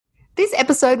This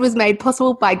episode was made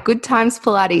possible by Good Times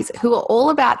Pilates, who are all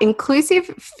about inclusive,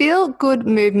 feel-good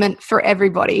movement for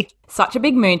everybody. Such a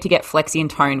big mood to get flexy and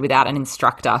toned without an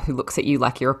instructor who looks at you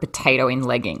like you're a potato in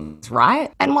leggings,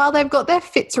 right? And while they've got their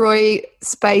Fitzroy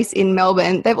space in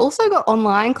Melbourne, they've also got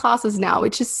online classes now,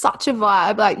 which is such a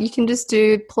vibe. Like, you can just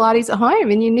do Pilates at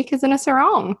home in your knickers and a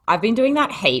sarong. I've been doing that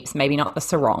heaps, maybe not the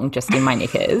sarong, just in my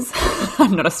knickers.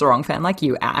 I'm not a sarong fan like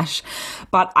you, Ash.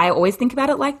 But I always think about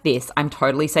it like this. I'm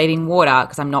totally saving water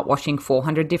because I'm not washing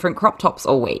 400 different crop tops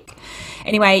all week.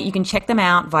 Anyway, you can check them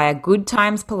out via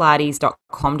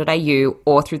goodtimespilates.com.au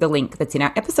or through the link that's in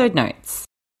our episode notes.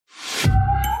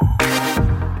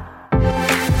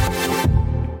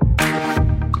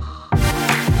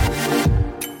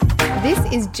 This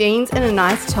is Jeans and a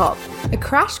Nice Top, a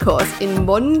crash course in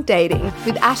modern dating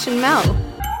with Ash and Mel.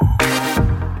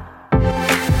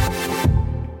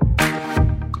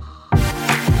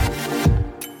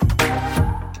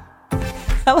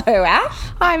 Hello, Ash.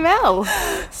 Hi, Mel.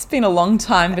 It's been a long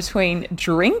time between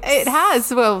drinks. It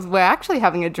has. Well, we're actually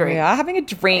having a drink. We are having a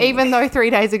drink. Even though 3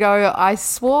 days ago I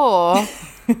swore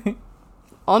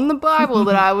on the Bible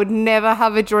that I would never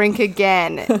have a drink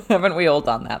again. Haven't we all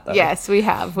done that, though? Yes, we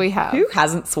have. We have. Who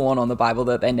hasn't sworn on the Bible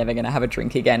that they're never going to have a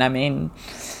drink again? I mean,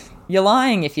 you're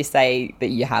lying if you say that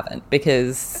you haven't,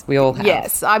 because we all have.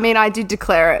 Yes. I mean, I did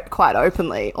declare it quite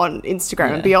openly on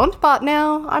Instagram and beyond, but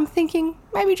now I'm thinking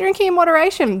maybe drinking in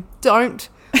moderation. Don't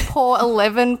pour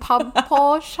 11 pub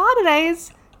pour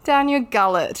Chardonnays down your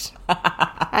gullet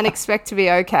and expect to be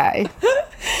okay.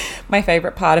 My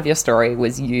favourite part of your story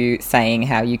was you saying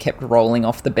how you kept rolling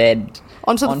off the bed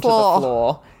onto the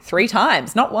floor 3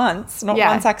 times, not once,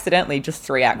 once accidentally, just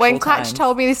 3 actual times. When times. Clutch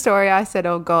told me this story, I said,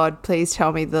 "Oh God, please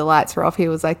tell me the lights were off." He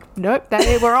was like, "Nope,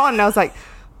 they were on." And I was like,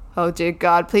 "Oh dear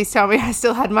God, please tell me I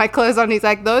still had my clothes on." He's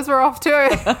like, "Those were off too."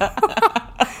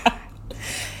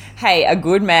 Hey, a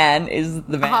good man is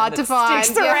the man hard that to find.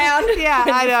 sticks around. Yeah,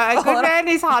 I know. A good man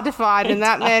is hard to find, and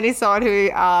that man is someone who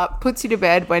puts you to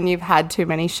bed when you've had too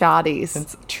many shardies.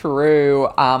 It's true.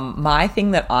 My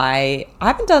thing that I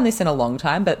haven't done this in a long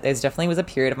time, but there's definitely was a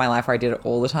period of my life where I did it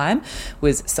all the time,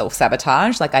 was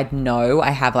self-sabotage. Like, I'd know I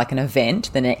have like an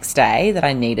event the next day that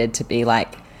I needed to be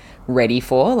like ready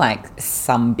for, like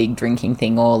some big drinking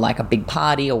thing or like a big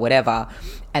party or whatever.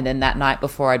 And then that night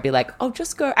before, I'd be like, "Oh,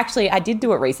 just go." Actually, I did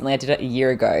do it recently. I did it a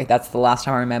year ago. That's the last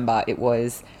time I remember. It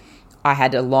was, I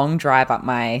had a long drive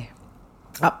I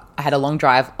had a long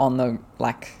drive on the,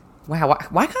 like, wow,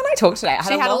 why can't I talk today?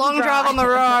 She had a long drive on the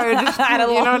road. You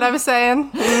know what I'm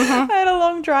saying? Mm-hmm. I had a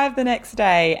long drive the next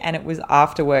day, and it was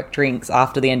after work drinks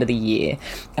after the end of the year.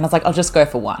 And I was like, I'll just go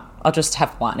for one. I'll just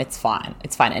have one. It's fine.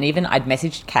 It's fine. And even I'd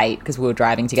messaged Kate because we were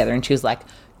driving together, and she was like,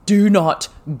 "Do not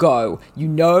go. You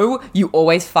know you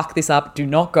always fuck this up. Do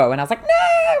not go." And I was like, "No,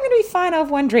 I'm going to be fine. I'll have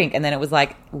one drink." And then it was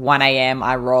like 1 a.m.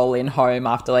 I roll in home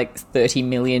after like 30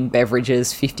 million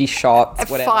beverages, 50 shots,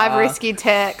 whatever. 5 risky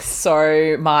texts.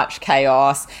 So much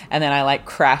chaos. And then I like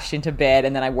crashed into bed,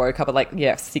 and then I woke up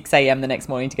at 6 a.m. the next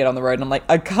morning to get on the road. And I'm like,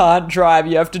 "I can't drive.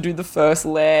 You have to do the first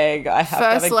leg. I have to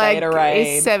have a Gatorade." First leg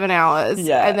is 7 hours.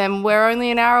 Yeah. And then we're only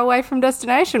an hour away from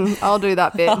destination. I'll do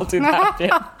that bit. I'll do that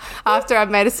bit. After I've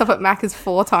made a stop at Macca's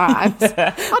 4 times. I'll do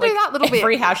that little bit.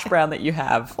 Every hash brown that you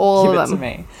have, all give of it them. to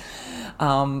me.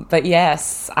 But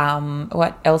yes,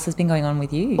 what else has been going on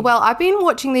with you? Well, I've been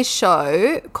watching this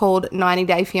show called 90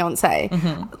 Day Fiancé.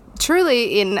 Mm-hmm.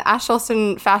 Truly, in Ash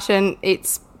Austin fashion,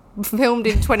 it's filmed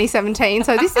in 2017,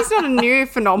 so this is not a new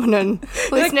phenomenon.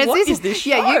 Like, Listeners, what is this show?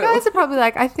 Yeah, you guys are probably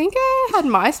like, I think I had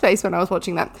MySpace when I was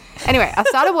watching that. Anyway, I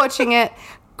started watching it.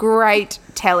 Great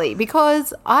telly,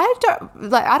 because I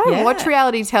don't watch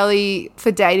reality telly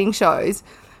for dating shows,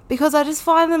 because I just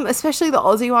find them, especially the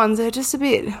Aussie ones, they're just a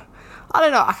bit, I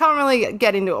don't know, I can't really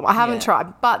get into them. I haven't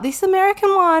tried. But this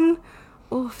American one,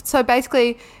 so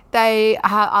basically they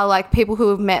are like people who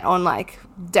have met on like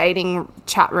dating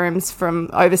chat rooms from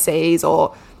overseas,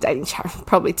 or dating chat,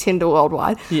 probably Tinder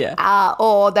worldwide. Yeah.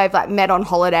 Or they've like met on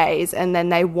holidays, and then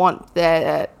they want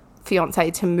their fiance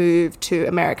to move to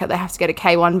America. They have to get a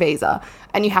K1 visa,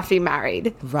 and you have to be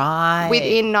married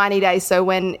within 90 days. So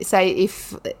when, say,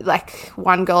 if like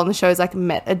one girl on the show's like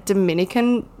met a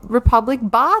Dominican Republic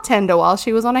bartender while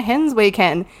she was on a hen's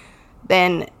weekend,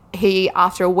 then he,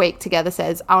 after a week together,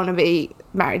 says, "I want to be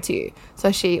married to you."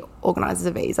 So she organises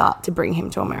a visa to bring him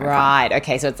to America. Right.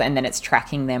 Okay. So and then it's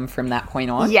tracking them from that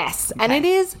point on. Yes. Okay. And it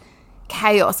is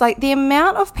chaos. Like, the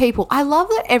amount of people, I love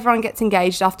that everyone gets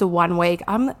engaged after 1 week.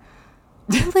 I'm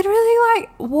literally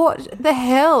like, what the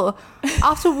hell?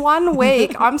 After 1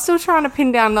 week, I'm still trying to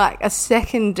pin down like a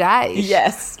second date.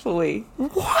 Yes, fully.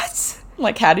 What?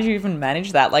 Like, how did you even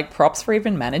manage that? Like, props for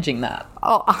even managing that.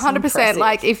 Oh, 100%. impressive.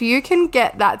 Like, if you can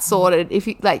get that sorted, if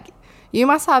you, like, you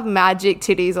must have magic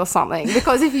titties or something,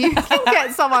 because if you can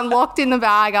get someone locked in the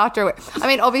bag after it, I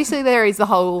mean, obviously there is the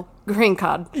whole green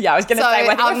card. Yeah, I was going to say,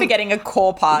 I think we're forgetting a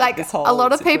core part like, of this whole a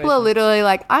lot of situation. people are literally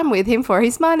like, I'm with him for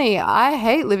his money. I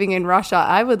hate living in Russia.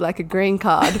 I would like a green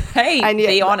card. Hey, and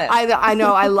be honest. I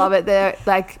know, I love it. They're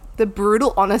like the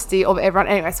brutal honesty of everyone.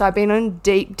 Anyway, so I've been on a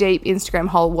deep Instagram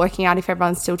hole working out if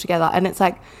everyone's still together, and it's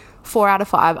like 4 out of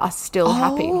 5 are still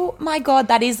happy. Oh my God,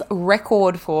 that is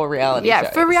record for reality shows. Yeah,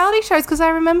 for reality shows, because I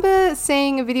remember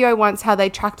seeing a video once how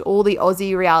they tracked all the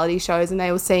Aussie reality shows and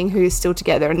they were seeing who's still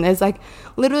together, and there's like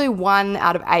literally 1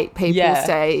 out of 8 people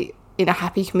stay in a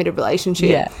happy, committed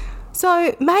relationship. Yeah.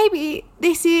 So maybe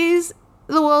this is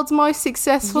the world's most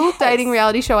successful dating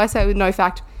reality show. I say with no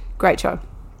fact. Great show.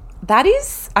 That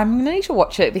is, I'm going to need to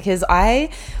watch it because I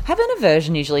have an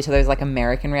aversion usually to those like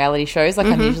American reality shows. Like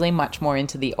I'm usually much more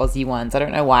into the Aussie ones. I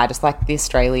don't know why. I just like the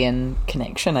Australian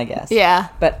connection, I guess. Yeah.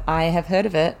 But I have heard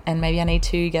of it and maybe I need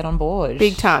to get on board.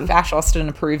 Big time. If Ash Austin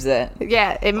approves it.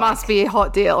 Yeah, it must be a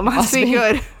hot deal. It must be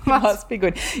good. It must be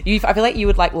good. I feel like you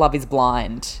would like Love is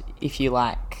Blind if you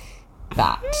like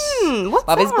that. What's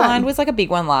Love is that Blind one? was like a big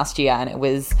one last year, and it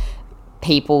was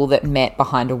people that met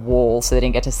behind a wall, so they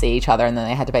didn't get to see each other, and then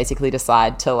they had to basically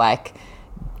decide to like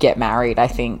get married. I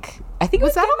think it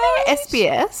Was that get on married.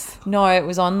 SBS? No, it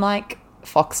was on like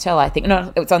Foxtel, I think.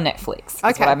 No, it was on Netflix.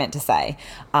 That's Okay. what I meant to say.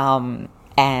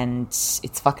 And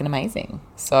it's fucking amazing.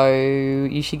 So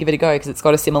you should give it a go because it's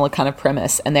got a similar kind of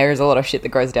premise, and there is a lot of shit that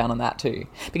goes down on that too.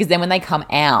 Because then when they come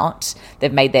out,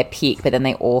 they've made their pick, but then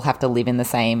they all have to live in the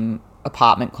same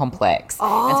apartment complex.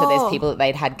 And so there's people that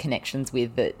they'd had connections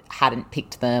with that hadn't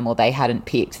picked them, or they hadn't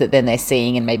picked, that then they're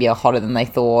seeing and maybe are hotter than they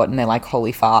thought, and they're like,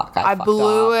 holy fuck, I fucked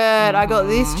blew up. it. I got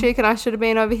this chick and I should have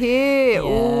been over here. Yeah,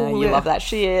 Ooh, you love that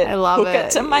shit. I love Hook it.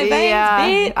 it to my veins, yeah,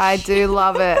 bitch. I do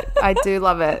love it. I do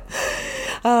love it.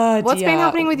 Oh, What's dear. been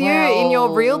happening with you in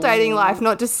your real Well, dating life?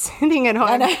 Not just sitting at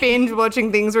home binge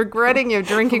watching things, regretting you're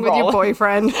drinking with your Rolling.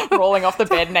 boyfriend. rolling off the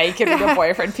bed naked with your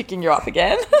boyfriend picking you up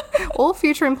again. All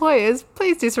future employers,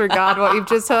 please disregard what you've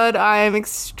just heard. I am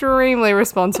extremely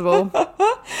responsible.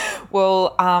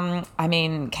 Well, I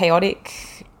mean,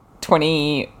 chaotic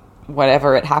 20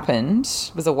 whatever it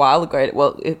happened was a while ago.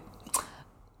 Well,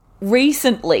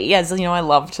 recently, as you know, I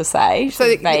love to say,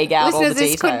 to vague out all the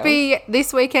listeners, details. this could be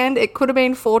this weekend. It could have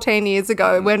been 14 years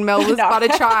ago when Mel was but a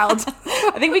child.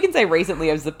 I think we can say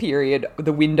recently as the period,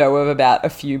 the window of about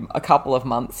a couple of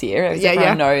months here. As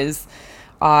everyone knows,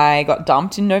 I got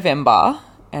dumped in November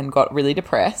and got really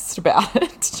depressed about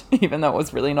it, even though it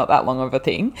was really not that long of a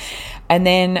thing. And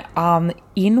then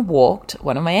in walked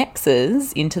one of my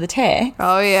exes into the text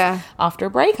Oh, yeah. after a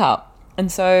breakup.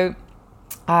 And so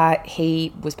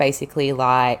he was basically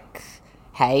like,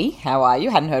 hey, how are you?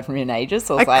 Hadn't heard from you in ages.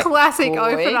 So I was A like, classic good,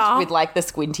 opener. with like the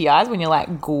squinty eyes when you're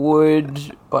like,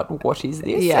 good, but what is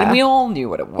this? Yeah. And we all knew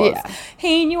what it was. Yeah.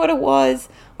 He knew what it was.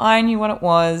 I knew what it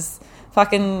was.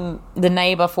 Fucking the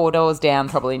neighbour 4 doors down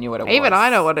probably knew what it was. Even I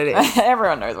know what it is.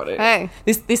 Everyone knows what it is. Hey.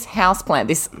 This houseplant,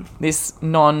 this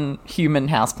non-human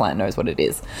houseplant knows what it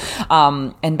is.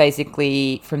 And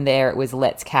basically from there it was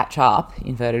let's catch up,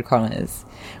 inverted commas,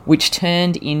 which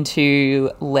turned into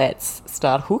let's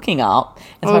start hooking up.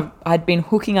 And so I'd been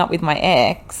hooking up with my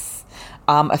ex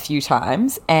a few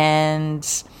times, and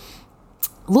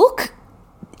look,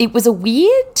 it was a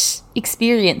weird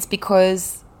experience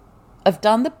because I've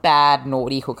done the bad,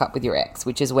 naughty hookup with your ex,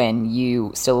 which is when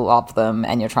you still love them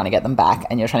and you're trying to get them back,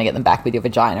 and you're trying to get them back with your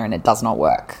vagina, and it does not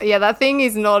work. Yeah, that thing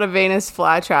is not a Venus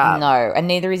flytrap. No, and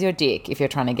neither is your dick. If you're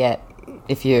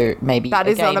maybe That a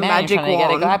is gay not a man, magic you're trying to get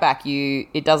a wand. guy back,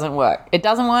 it doesn't work. It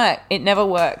doesn't work. It never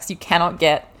works. You cannot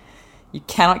get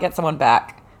someone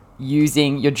back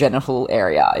using your genital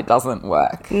area. It doesn't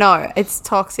work. No, it's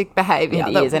toxic behaviour.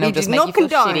 It is, and it'll just make you feel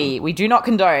shitty. We do not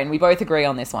condone. We both agree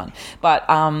on this one. But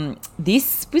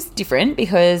this was different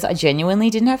because I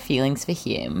genuinely didn't have feelings for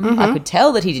him. Mm-hmm. I could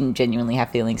tell that he didn't genuinely have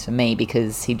feelings for me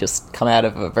because he'd just come out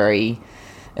of a very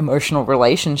emotional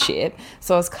relationship.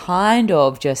 So it was kind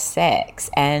of just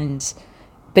sex.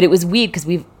 But it was weird because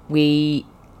we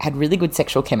had really good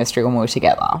sexual chemistry when we were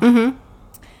together. Mm-hmm.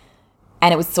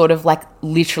 And it was sort of like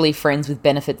literally friends with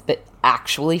benefits, but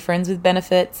actually friends with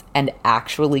benefits and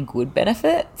actually good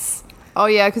benefits. Oh,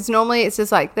 yeah, because normally it's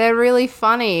just like, they're really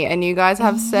funny and you guys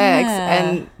have sex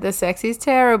and the sex is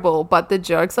terrible, but the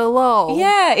jokes are lol.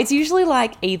 Yeah, it's usually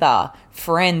like either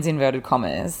friends, inverted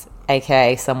commas,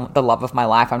 aka the love of my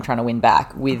life I'm trying to win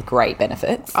back, with great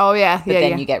benefits. Oh, yeah, But yeah,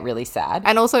 then yeah. you get really sad.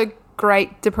 And also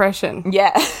great depression.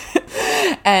 Yeah.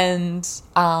 And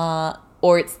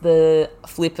Or it's the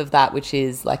flip of that, which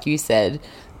is, like you said,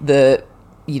 the,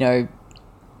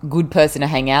 good person to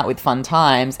hang out with, fun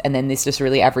times, and then this just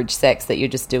really average sex that you're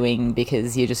just doing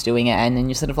because you're just doing it, and then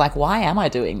you're sort of like, why am I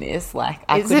doing this? Like,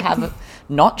 I could have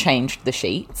not changed the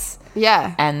sheets.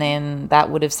 Yeah. And then that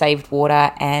would have saved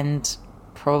water and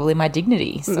probably my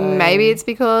dignity. So maybe it's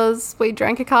because we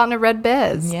drank a carton of Red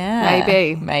Bears. Yeah.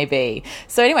 Maybe.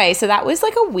 So anyway, so that was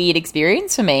like a weird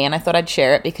experience for me, and I thought I'd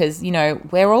share it because,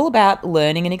 we're all about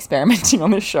learning and experimenting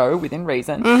on the show within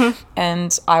reason. Mm-hmm.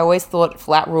 And I always thought,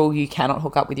 flat rule, you cannot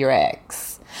hook up with your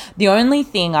ex. The only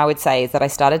thing I would say is that I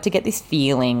started to get this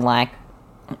feeling like,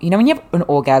 when you have an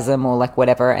orgasm or like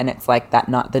whatever, and it's like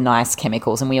the nice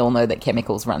chemicals, and we all know that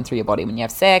chemicals run through your body when you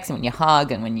have sex and when you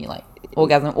hug and when you like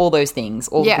orgasm, all those things,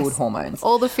 all the good hormones.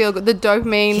 All the feel good, the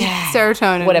dopamine,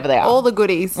 serotonin. Whatever they are. All the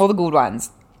goodies. All the good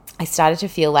ones. I started to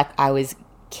feel like I was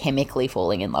chemically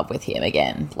falling in love with him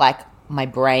again. Like my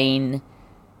brain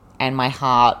and my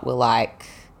heart were like,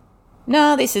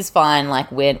 no, this is fine. Like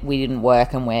we didn't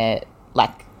work and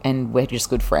we're just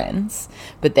good friends.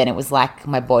 But then it was like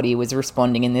my body was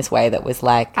responding in this way that was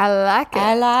like, I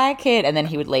like it. And then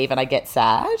he would leave and I'd get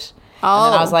sad. Oh.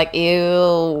 And then I was like,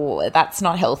 ew, that's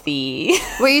not healthy.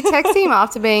 Were you texting him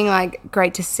after being like,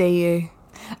 great to see you?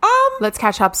 Let's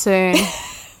catch up soon.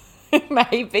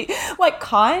 Maybe. Like,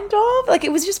 kind of. Like,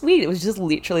 it was just weird. It was just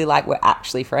literally like we're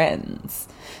actually friends.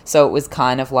 So it was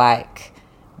kind of like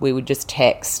we would just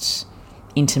text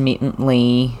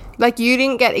intermittently. Like, you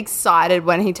didn't get excited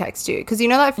when he texted you? Because you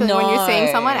know that feeling when you're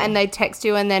seeing someone and they text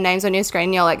you and their name's on your screen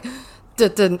and you're like...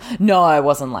 No, it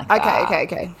wasn't like that.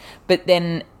 Okay. But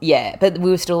then, but we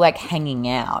were still like hanging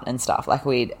out and stuff. Like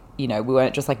we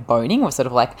weren't just like boning. We were sort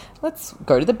of like, let's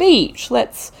go to the beach.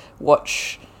 Let's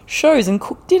watch shows and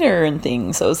cook dinner and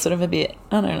things. So it was sort of a bit,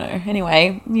 I don't know.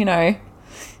 Anyway,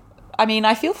 I mean,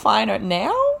 I feel fine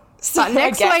now. So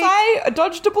next week, I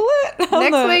dodged a bullet.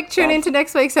 Next week, tune into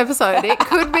next week's episode. It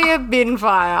could be a bin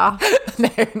fire. No,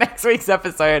 next week's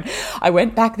episode, I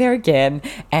went back there again,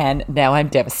 and now I'm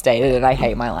devastated and I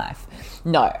hate my life.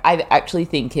 No, I actually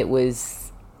think it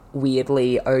was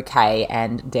weirdly okay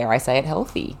and, dare I say it,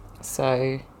 healthy.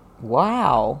 So,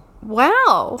 wow.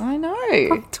 I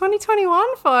know.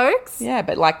 2021, folks. Yeah,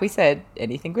 but like we said,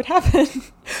 anything could happen.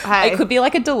 Hey. It could be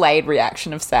like a delayed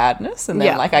reaction of sadness, and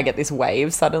then like I get this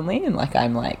wave suddenly, and like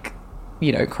I'm like,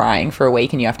 crying for a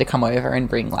week, and you have to come over and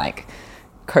bring like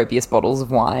copious bottles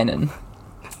of wine and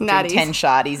Natties. 10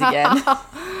 shardies again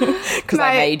because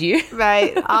I made you.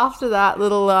 Mate, after that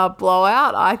little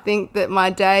blowout, I think that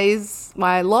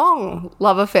my long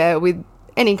love affair with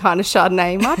any kind of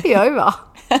Chardonnay might be over.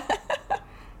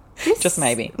 Just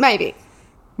maybe. Maybe.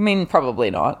 I mean, probably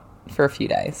not for a few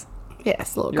days.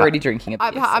 Yes, look. You're already drinking a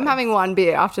beer. I'm having one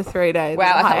beer after 3 days.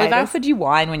 Wow, I offered you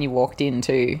wine when you walked in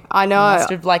too. I know. You must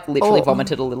have like literally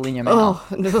vomited a little in your mouth.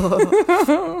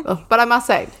 But I must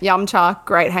say, Yum Cha,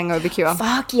 great hangover cure.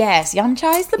 Fuck yes. Yum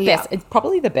Cha is the best. It's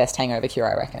probably the best hangover cure,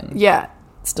 I reckon. Yeah.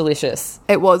 It's delicious.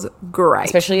 It was great.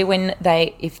 Especially when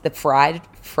if the fried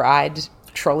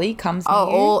trolley comes in.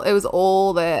 It was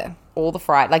all there. All the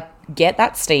fried, like, get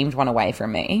that steamed one away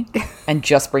from me and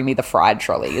just bring me the fried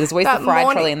trolley. There's always the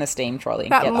fried trolley and the steamed trolley.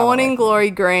 That morning glory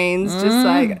greens, just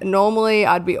like, normally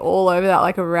I'd be all over that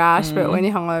like a rash, but when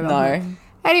you're hungover. No.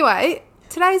 Anyway,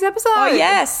 today's episode. Oh,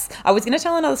 yes. I was going to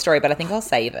tell another story, but I think I'll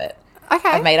save it. Okay.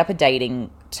 I've made up a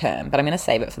dating term, but I'm going to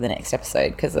save it for the next episode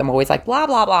because I'm always like, blah,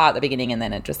 blah, blah at the beginning, and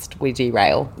then we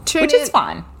derail, which is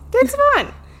fine. That's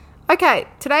fine. Okay,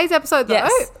 today's episode, though,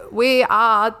 we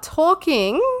are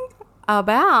talking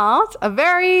about a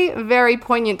very, very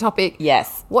poignant topic.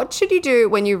 Yes. What should you do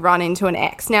when you run into an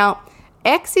ex? Now,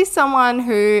 ex is someone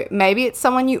who, maybe it's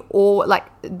someone you all,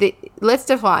 let's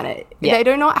define it. Yeah. They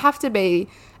do not have to be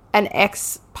an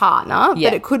ex-partner,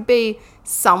 but it could be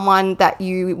someone that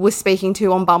you were speaking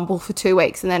to on Bumble for 2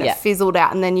 weeks and then it fizzled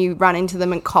out and then you run into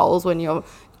them at Coles when you're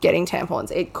getting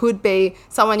tampons. It could be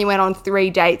someone you went on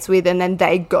 3 dates with and then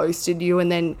they ghosted you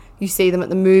and then you see them at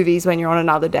the movies when you're on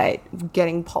another date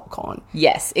getting popcorn.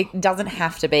 Yes, it doesn't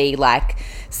have to be like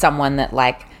someone that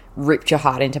like ripped your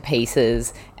heart into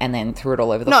pieces and then threw it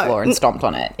all over the floor and stomped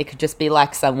on it. It could just be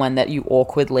like someone that you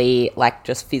awkwardly like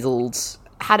just fizzled.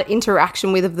 Had an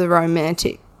interaction with of the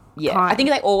romantic Yeah, kind. I think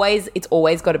it's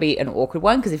always got to be an awkward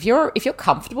one because if you're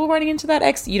comfortable running into that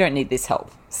ex, you don't need this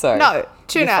help. So no,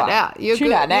 Tune out now. You're Tune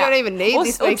good. out now. You don't even need or,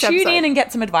 this or week's tune episode. in and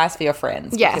get some advice for your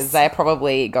friends. Yes. Because they're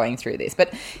probably going through this.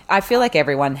 But I feel like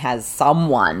everyone has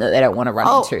someone that they don't want to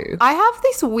run into. I have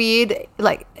this weird,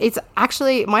 like, it's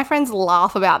actually, my friends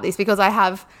laugh about this because I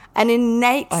have an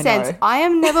innate sense. know. I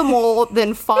am never more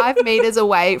than 5 meters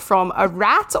away from a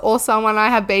rat or someone I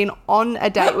have been on a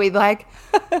date with. Like,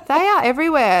 they are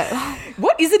everywhere.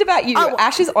 What is it about you? Oh,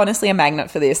 Ash is honestly a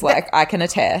magnet for this. Like, I can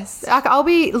attest. Like, I'll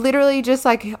be literally just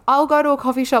like, I'll go to a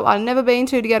coffee shop I've never been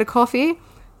to get a coffee.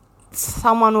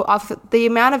 The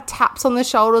amount of taps on the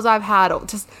shoulders I've had, or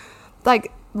just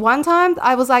like one time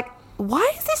I was like, why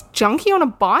is this junkie on a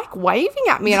bike waving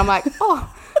at me? And I'm like,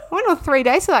 oh, I went on 3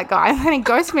 days with that guy and then he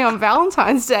ghosted me on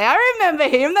Valentine's Day. I remember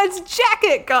him. That's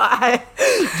Jacket Guy.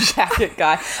 Jacket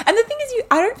Guy. And the thing is,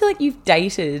 I don't feel like you've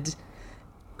dated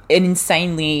an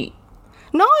insanely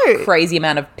No. crazy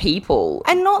amount of people,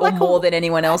 And not or like more than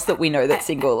anyone else that we know that's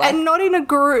single. Like, And not in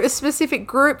a specific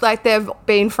group. Like, they've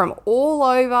been from all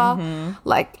over,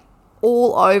 like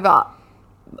all over,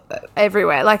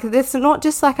 everywhere. Like, it's not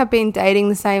just like I've been dating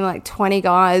the same like 20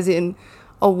 guys in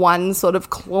a 1 sort of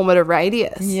kilometer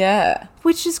radius. yeah.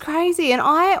 Which is crazy. And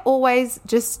I always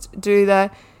just do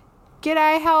the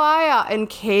g'day, how are ya? And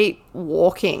keep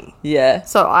walking. Yeah.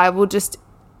 So I will just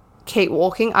keep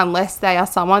walking unless they are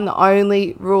someone. The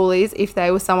only rule is if they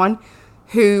were someone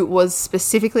who was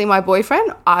specifically my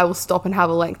boyfriend, I will stop and have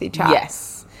a lengthy chat.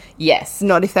 Yes. Yes.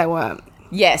 Not if they weren't.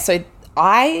 Yeah. So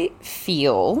I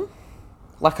feel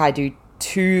like I do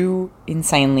 2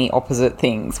 insanely opposite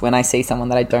things when I see someone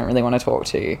that I don't really want to talk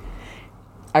to.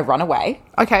 I run away.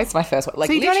 Okay. It's my first one. Like,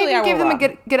 So you don't literally, even I give will them a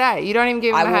run. g'day. You don't even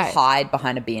give them I a will hey. hide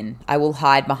behind a bin. I will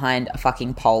hide behind a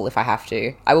fucking pole if I have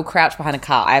to. I will crouch behind a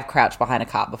cart. I have crouched behind a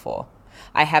cart before.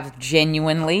 I have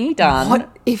genuinely done.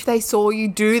 What if they saw you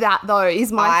do that though?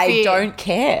 Is my fear. I don't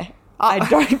care. I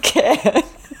don't care.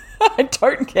 I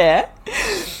don't care.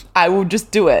 I will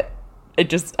just do it. I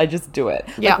just do it.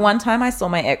 Yeah. Like, one time I saw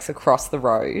my ex across the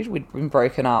road. We'd been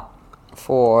broken up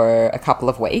for a couple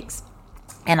of weeks.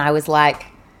 And I was like,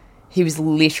 he was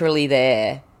literally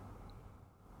there.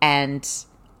 And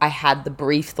I had the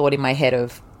brief thought in my head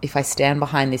of, if I stand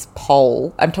behind this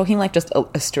pole, I'm talking like just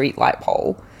a street light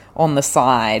pole on the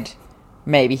side,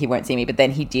 maybe he won't see me. But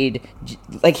then he did,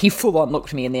 like, he full on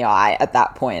looked me in the eye at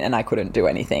that point and I couldn't do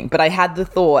anything. But I had the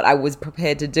thought, I was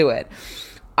prepared to do it.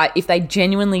 If they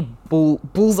genuinely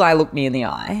bullseye look me in the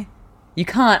eye, you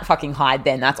can't fucking hide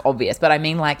then, that's obvious. But I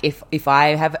mean, like, if I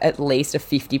have at least a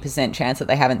 50% chance that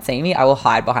they haven't seen me, I will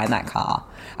hide behind that car.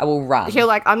 I will run. You're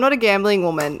like, I'm not a gambling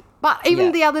woman. But even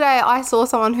Yeah. the other day, I saw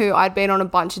someone who I'd been on a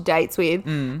bunch of dates with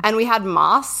and we had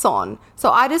masks on.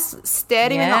 So I just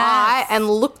stared him in the eye Yes. and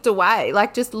looked away.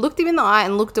 Like, just looked him in the eye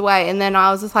and looked away. And then I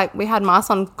was just like, we had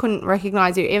masks on, couldn't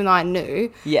recognize you, even though I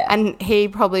knew. Yeah. And he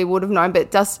probably would have known.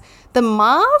 But the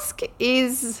mask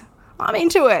is... I'm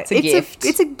into it. It's a gift.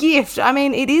 It's a gift. I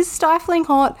mean, it is stifling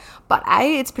hot, but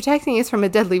A, it's protecting us from a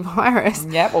deadly virus.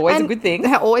 Yep, always a good thing.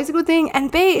 Always a good thing.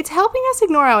 And B, it's helping us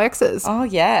ignore our exes. Oh,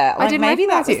 yeah. Like, didn't maybe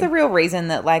that recognise was you. the real reason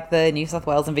that, like, the New South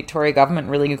Wales and Victoria government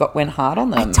really went hard on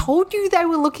them. I told you they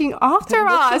were looking after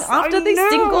us. After I these know.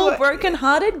 single,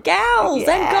 broken-hearted gals and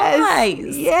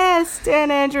guys. Yes,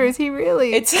 Dan Andrews. He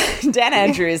really It's Dan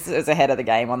Andrews is ahead of the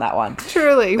game on that one.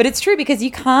 truly. But it's true because you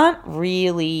can't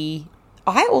really...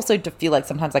 I also feel like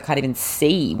sometimes I can't even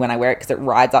see when I wear it because it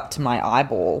rides up to my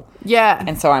eyeball. yeah.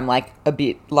 And so I'm like a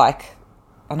bit like...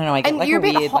 I don't know, I get And like you're a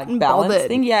a bit weird hot like and balance bothered.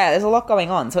 thing. Yeah, there's a lot going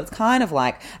on. So it's kind of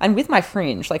like... And with my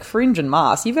fringe, like fringe and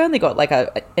mask, you've only got like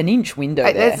an inch window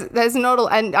there. There's not a...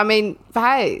 And, I mean,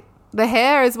 hey, the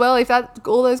hair as well. If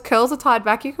all those curls are tied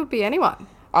back, you could be anyone.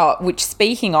 Oh, which,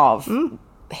 speaking of,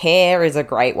 hair is a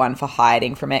great one for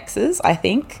hiding from exes, I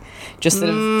think. Just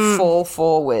sort of fall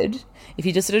forward. If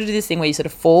you just sort of do this thing where you sort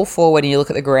of fall forward and you look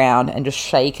at the ground and just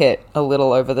shake it a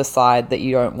little over the side that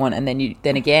you don't want, and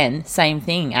then again, same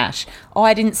thing, Ash. Oh,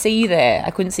 I didn't see you there.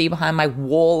 I couldn't see you behind my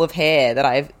wall of hair that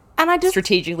I've And I just...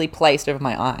 strategically placed over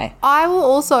my eye. I will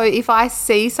also, if I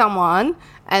see someone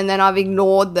and then I've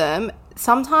ignored them,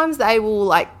 sometimes they will,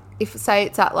 like, if say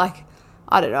it's at, like,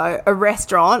 I don't know, a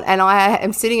restaurant and I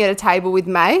am sitting at a table with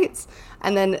mates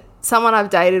and then someone I've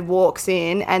dated walks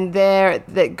in and they're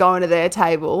going to their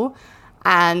table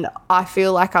and I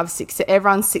feel like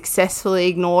everyone's successfully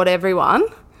ignored everyone.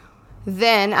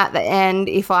 Then at the end,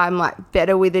 if I'm, like,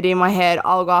 better with it in my head,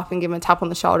 I'll go up and give them a tap on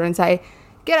the shoulder and say,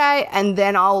 g'day, and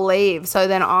then I'll leave. So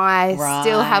then I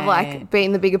still have, like, Right.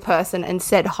 been the bigger person and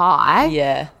said hi.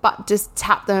 Yeah. But just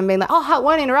tap them and be like, oh,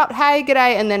 won't interrupt. Hey,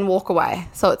 g'day, and then walk away.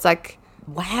 So it's like,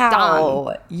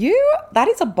 Wow. That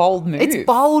is a bold move. it's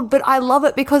bold, but I love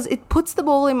it because it puts the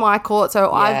ball in my court.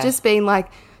 So I've just been, like,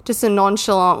 just a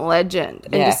nonchalant legend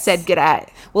and just Yes. said g'day.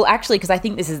 Well, actually, because I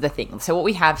think this is the thing. So what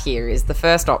we have here is the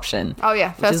first option. Oh, yeah,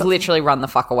 which first is option. literally run the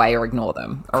fuck away or ignore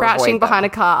them. Or Crouching avoid behind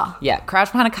them. a car. Yeah,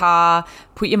 crouch behind a car,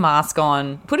 put your mask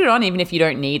on, put it on even if you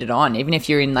don't need it on. Even if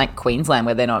you're in like Queensland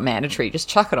where they're not mandatory, just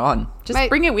chuck it on. Just Mate,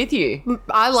 bring it with you.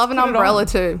 I love an put it umbrella on.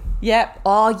 too. Yep.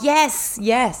 Oh, yes,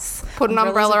 yes. Put an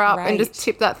Umbrellas umbrella are up and just great.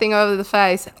 tip that thing over the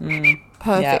face.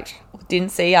 Perfect. Yep.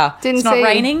 Didn't see ya. Didn't it's not see ya.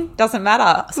 raining. Doesn't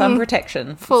matter. Sun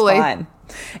protection. Fully. It's fine.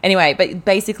 Anyway, but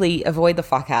basically avoid the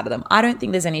fuck out of them. I don't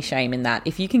think there's any shame in that.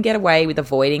 If you can get away with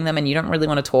avoiding them and you don't really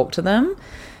want to talk to them,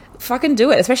 fucking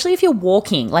do it. Especially if you're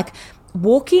walking. Like,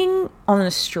 walking on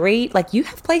the street, like, you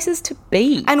have places to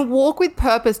be. And walk with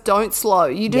purpose. Don't slow.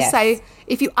 You just Yes. say,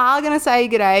 if you are going to say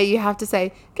g'day, you have to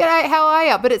say, g'day, how are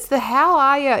you? But it's the how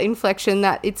are you inflection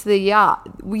that it's the yeah.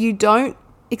 You don't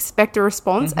expect a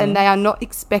response and they are not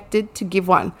expected to give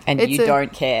one. And It's you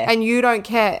don't care. And you don't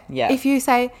care. Yeah. If you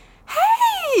say,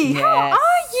 hey, how Yes.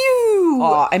 are you?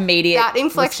 Oh, immediate that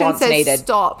inflection response says needed.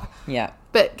 stop. Yeah.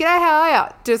 But g'day, how are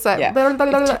you? Just like, Yeah. blah, blah,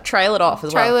 blah, blah. Trail it off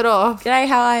as well. Trail it off. G'day,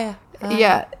 how are you?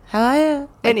 Yeah. How are you?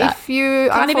 And if you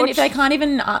if they can't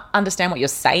even understand what you're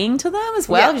saying to them as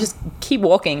well, Yeah. just keep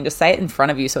walking. Just say it in front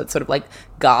of you, so it's sort of like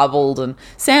garbled and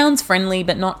sounds friendly,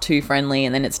 but not too friendly.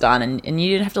 And then it's done, and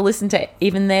you don't have to listen to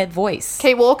even their voice.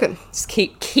 keep walking. Just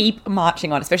keep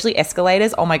marching on, especially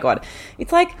escalators. Oh my god,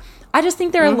 it's like I just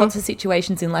think there are lots of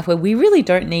situations in life where we really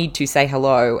don't need to say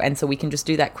hello, and so we can just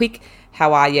do that quick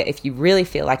 "How are you?" if you really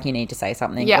feel like you need to say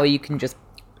something, Yeah. or you can just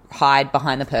hide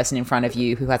behind the person in front of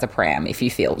you who has a pram if you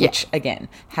feel, which again,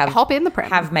 Hop in the pram.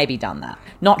 have maybe done that.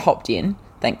 Not hopped in,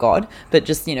 thank God, but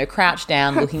just, crouched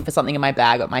down looking for something in my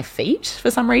bag at my feet for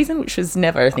some reason, which was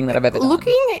never a thing that I've ever done.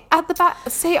 Looking at the back.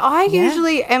 See, I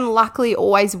usually am luckily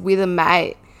always with a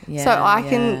mate. So Yeah, I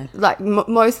can, like,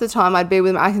 most of the time I'd be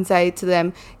with them, I can say to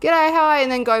them, g'day, how are you?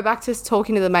 And then go back to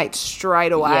talking to the mate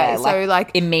straight away. Yeah, so, like,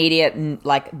 immediate,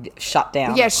 shut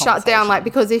down. yeah, shut down. conversation. Like,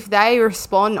 because if they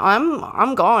respond,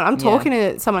 I'm gone. I'm talking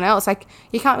to someone else. Like,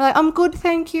 you can't be like, I'm good,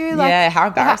 thank you. Like, Yeah, how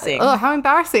embarrassing. How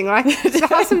embarrassing. Like, just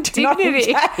have some Do not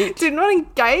dignity. engage. Do not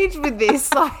engage with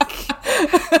this. Like, so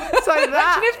that.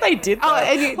 Imagine if they did that. Oh,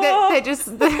 and they're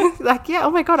just they're like, yeah,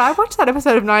 oh my God, I watched that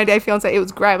episode of 90 Day Fiancé. It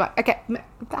was great. I'm like, okay,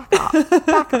 back up.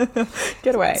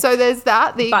 Get away. So there's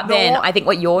that. But then I think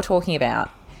what you're talking about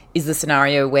is the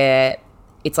scenario where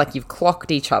it's like you've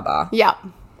clocked each other. Yeah.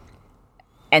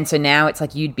 And so now it's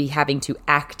like you'd be having to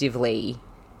actively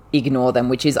ignore them,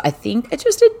 which is, I think, it's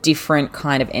just a different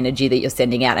kind of energy that you're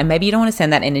sending out. And maybe you don't want to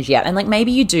send that energy out. And like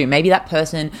maybe you do. Maybe that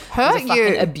person Hurt is a fucking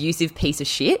you. abusive piece of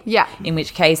shit. Yeah. In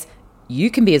which case, you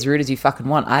can be as rude as you fucking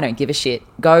want. I don't give a shit.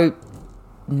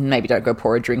 Maybe don't go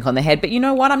pour a drink on the head. But you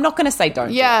know what? I'm not going to say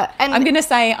don't Yeah, do it. and- I'm going to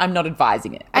say I'm not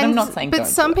advising it. But I'm not saying But don't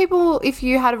some do it. people, if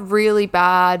you had a really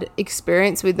bad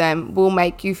experience with them, will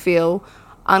make you feel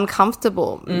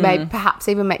uncomfortable. Mm. Maybe perhaps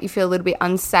even make you feel a little bit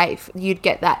unsafe. You'd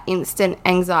get that instant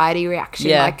anxiety reaction,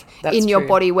 Yeah, like that's in your true.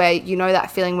 body, where you know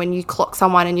that feeling when you clock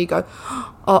someone and you go,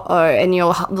 uh-oh, and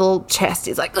your little chest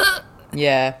is like, ugh.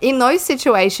 Yeah. In those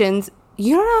situations,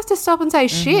 you don't have to stop and say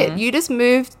Mm-hmm. shit. You just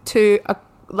move to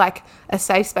a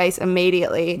safe space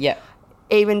immediately. Yeah.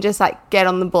 Even just like get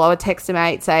on the blower, text a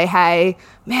mate, say, hey,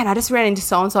 man, I just ran into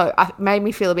so-and-so. It made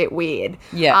me feel a bit weird.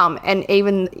 Yeah. And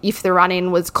even if the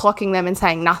run-in was clocking them and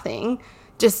saying nothing,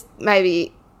 just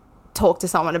maybe talk to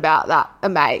someone about that, a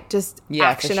mate. Just Yeah,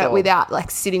 for action it sure. without like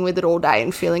sitting with it all day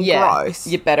and feeling gross.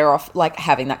 You're better off like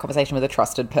having that conversation with a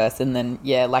trusted person than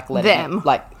like letting Them. it,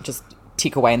 like just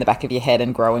tick away in the back of your head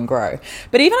and grow and grow.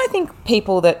 But even I think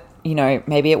people that,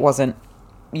 maybe it wasn't,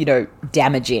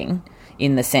 damaging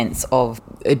in the sense of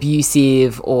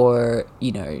abusive or,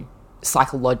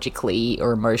 psychologically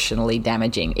or emotionally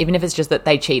damaging, even if it's just that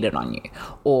they cheated on you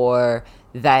or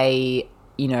they,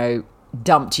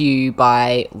 dumped you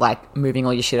by like moving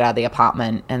all your shit out of the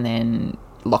apartment and then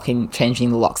changing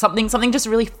the lock, something just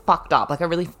really fucked up, like a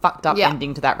really fucked up Yeah.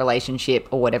 ending to that relationship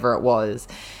or whatever it was,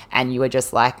 and you were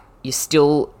just like, you're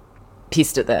still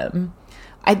pissed at them.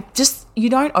 You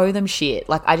don't owe them shit.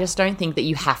 Like, I just don't think that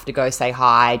you have to go say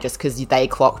hi just because they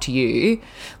clocked you.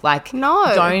 Like,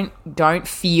 No. don't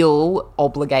feel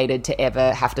obligated to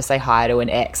ever have to say hi to an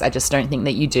ex. I just don't think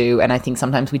that you do. And I think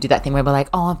sometimes we do that thing where we're like,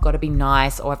 oh, I've got to be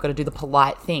nice or I've got to do the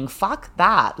polite thing. Fuck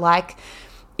that. Like,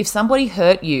 if somebody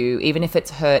hurt you, even if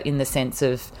it's hurt in the sense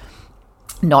of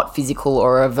not physical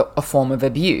or of a form of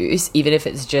abuse, even if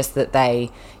it's just that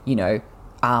they,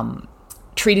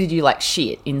 treated you like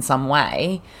shit in some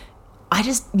way,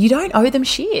 you don't owe them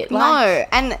shit. No,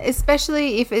 and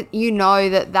especially if you know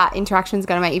that interaction is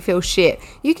going to make you feel shit,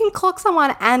 you can clock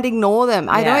someone and ignore them.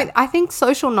 Yeah. I think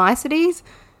social niceties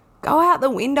go out the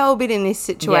window a bit in this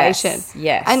situation.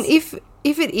 Yes. And if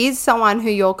it is someone who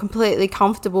you're completely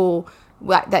comfortable,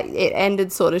 like that it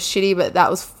ended sort of shitty, but that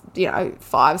was,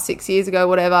 5-6 years ago,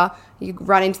 whatever, you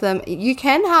run into them, you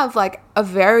can have like a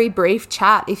very brief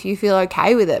chat if you feel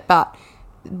okay with it, but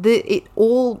it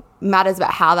all matters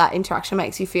about how that interaction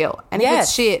makes you feel. And if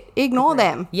it's shit, ignore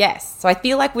them. Yes. So I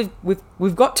feel like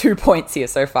we've got 2 points here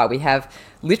so far. We have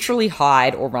literally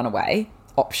hide or run away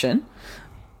option.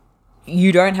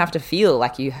 You don't have to feel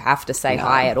like you have to say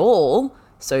hi at all.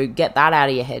 So get that out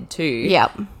of your head too.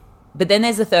 Yep. But then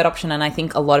there's the third option, and I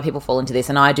think a lot of people fall into this,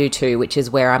 and I do too, which is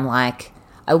where I'm like,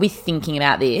 I'll be thinking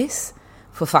about this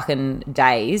for fucking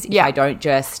days if I don't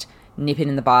just nip it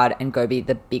in the bud and go be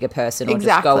the bigger person, or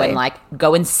just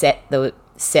go and set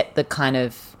the kind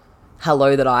of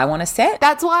hello that I want to set.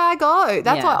 That's why I go.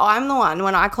 That's why I'm the one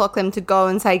when I clock them to go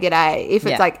and say g'day. If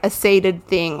it's like a seated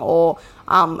thing, or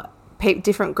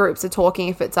different groups are talking,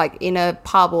 if it's like in a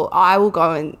pub, or I will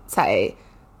go and say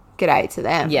g'day to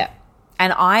them. Yeah.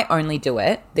 And I only do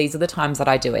it, these are the times that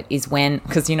I do it, is when,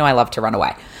 because I love to run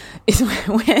away, is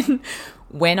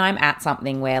when I'm at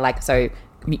something where like, so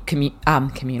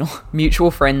communal, mutual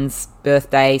friends,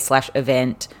 birthday /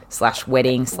 event /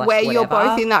 wedding / where whatever, you're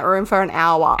both in that room for an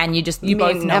hour. and you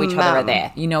both know each other are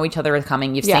there. You know each other are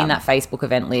coming. You've seen that Facebook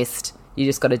event list. You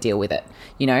just got to deal with it.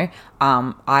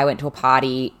 I went to a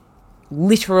party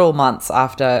literal months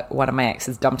after one of my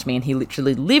exes dumped me, and he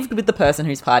literally lived with the person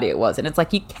whose party it was, and it's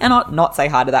like you cannot not say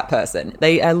hi to that person.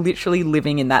 They are literally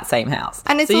living in that same house,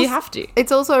 and you have to.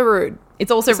 It's also rude.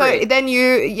 It's also rude. So then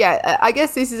I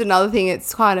guess this is another thing.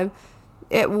 It's kind of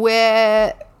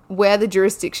where the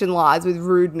jurisdiction lies with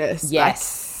rudeness.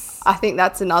 Yes. Like, I think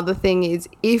that's another thing, is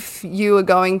if you are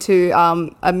going to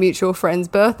a mutual friend's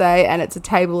birthday and it's a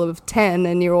table of 10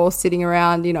 and you're all sitting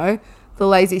around, the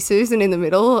lazy Susan in the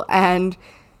middle, and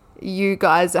you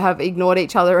guys have ignored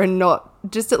each other and not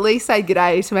just at least say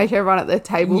g'day to make everyone at the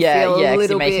table feel a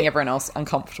little bit... making everyone else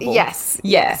uncomfortable.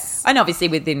 Yes. And obviously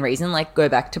within reason, like go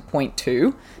back to point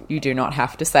 2, you do not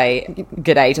have to say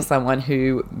g'day to someone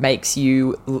who makes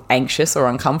you anxious or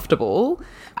uncomfortable.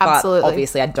 Absolutely. But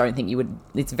obviously I don't think you would...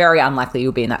 It's very unlikely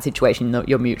you'll be in that situation that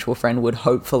your mutual friend would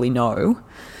hopefully know.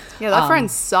 Yeah, that friend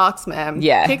sucks, man.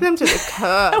 Yeah. Kick them to the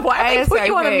curb. Why are they putting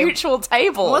you on a mutual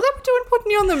table? What are they doing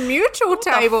putting you on the mutual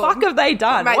table? What the fuck have they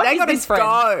done? Mate, What they is gotta this friend?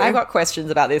 go. I've got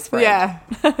questions about this friend. Yeah.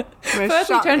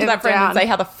 Firstly, turn to that friend and say,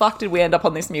 how the fuck did we end up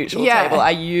on this mutual table?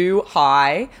 Are you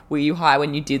high? Were you high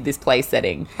when you did this play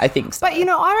setting? I think so. But,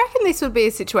 I reckon this would be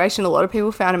a situation a lot of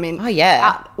people found them in. Oh,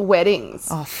 yeah. At weddings.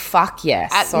 Oh, fuck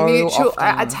yes.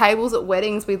 At tables at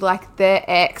weddings with, like, their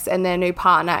ex and their new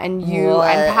partner, and you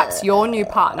and perhaps your new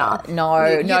partner. No,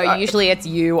 usually it's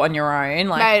you on your own.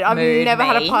 Like, mate, I've never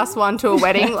had a +1 to a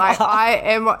wedding. Like,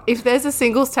 if there's a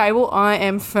singles table, I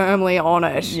am firmly on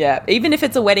it. Yeah, even if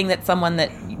it's a wedding that's someone that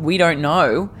we don't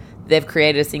know, they've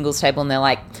created a singles table and they're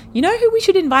like, who we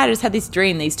should invite? I just had this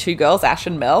dream, these 2 girls, Ash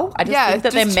and Mel. I just think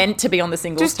that they're meant to be on the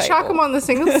singles table. Just chuck them on the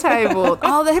singles table.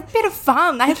 Oh, they're a bit of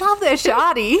fun. They love their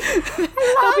shardy.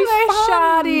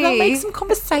 They'll make some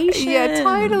conversation. Yeah,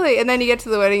 totally. And then you get to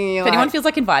the wedding and you're if anyone feels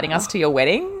like inviting us to your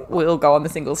wedding, we'll go on the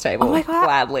singles table. Oh my God.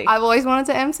 Gladly. I've always wanted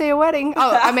to MC a wedding.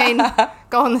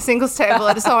 Go on the singles table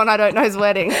at someone I don't know's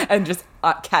wedding. And just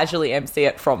casually MC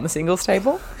it from the singles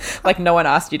table. Like no one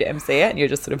asked you to MC it and you're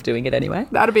just sort of doing it anyway.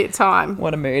 That'd be a time.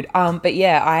 What a mood. But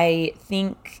yeah, I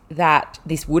think that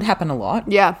this would happen a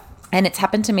lot. Yeah. And it's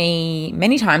happened to me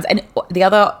many times. And the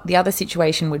other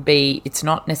situation would be, it's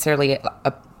not necessarily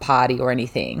a party or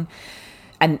anything.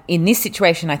 And in this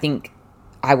situation, I think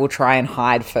I will try and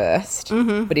hide first.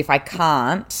 Mm-hmm. But if I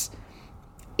can't,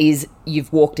 is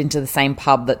you've walked into the same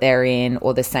pub that they're in,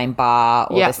 or the same bar,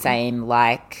 or the same,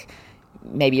 like,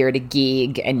 maybe you're at a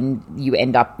gig and you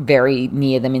end up very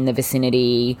near them in the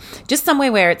vicinity. Just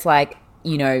somewhere where it's like,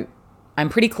 I'm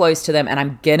pretty close to them and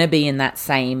I'm going to be in that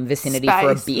same vicinity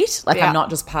for a bit. Like, I'm not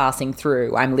just passing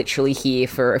through. I'm literally here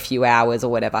for a few hours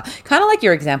or whatever. Kind of like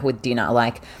your example with dinner.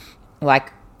 Like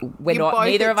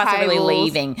neither of us are really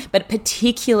leaving, but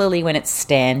particularly when it's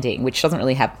standing, which doesn't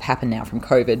really happen now from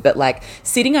COVID, but like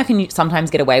sitting, I can sometimes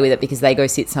get away with it because they go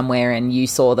sit somewhere and you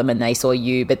saw them and they saw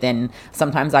you, but then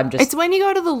sometimes I'm just... It's when you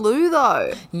go to the loo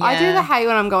though. Yeah. I do the hate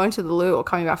when I'm going to the loo or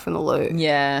coming back from the loo.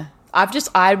 Yeah.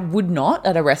 I would not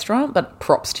at a restaurant, but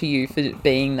props to you for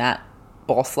being that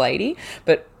boss lady.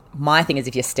 But my thing is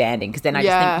if you're standing, because then I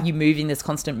just think you're moving this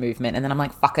constant movement, and then I'm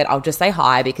like, fuck it, I'll just say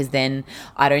hi, because then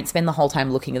I don't spend the whole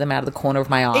time looking at them out of the corner of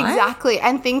my eye. Exactly,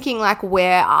 and thinking like,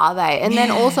 where are they? And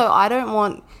then also I don't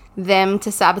want them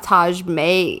to sabotage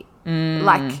me.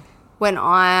 Like, when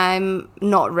I'm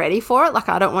not ready for it. Like,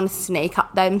 I don't want to sneak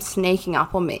up, them sneaking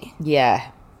up on me. Yeah.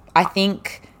 I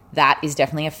think that is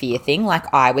definitely a fear thing. Like,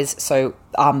 I was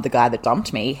the guy that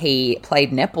dumped me, he played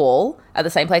netball at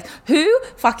the same place. Who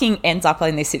fucking ends up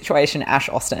in this situation? Ash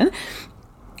Austin.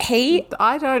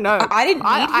 I don't know. I didn't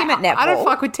meet him at netball. I don't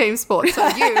fuck with team sports. So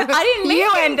you, I didn't meet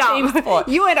him in team sport.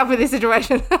 You end up with this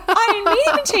situation. I didn't meet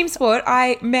him in team sport.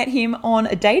 I met him on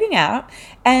a dating app,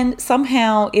 and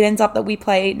somehow it ends up that we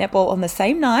play netball on the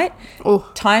same night. Ooh.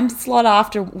 One time slot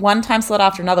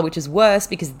after another, which is worse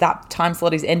because that time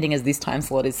slot is ending as this time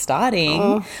slot is starting.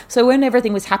 Oh. So when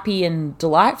everything was happy and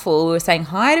delightful, we were saying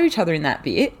hi to each other in that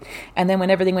bit, and then when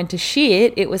everything went to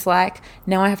shit, it was like,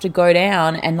 now I have to go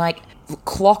down and like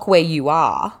clock where you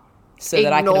are so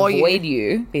that I can avoid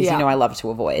you because you know I love to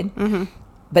avoid. Mm-hmm.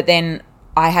 But then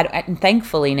and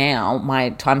thankfully now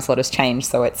my time slot has changed,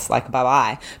 so it's like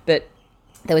bye-bye. But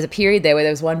there was a period there where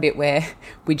there was one bit where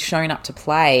we'd shown up to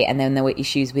play, and then there were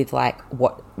issues with like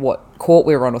what court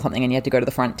we were on or something, and you had to go to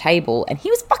the front table, and he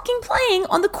was fucking playing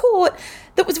on the court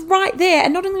that was right there.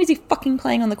 And not only was he fucking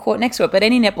playing on the court next to it, but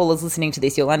any netballers listening to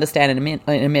this, you'll understand in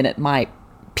a minute my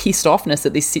pissed offness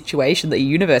at this situation that the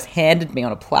universe handed me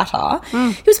on a platter.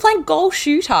 He was playing goal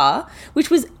shooter, which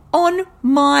was on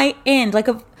my end. Like,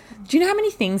 do you know how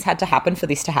many things had to happen for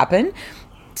this to happen?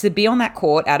 To be on that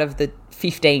court out of the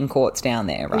 15 courts down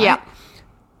there, right? Yeah.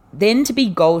 Then to be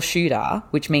goal shooter,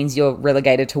 which means you're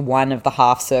relegated to one of the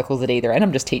half circles at either end.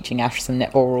 I'm just teaching Ash some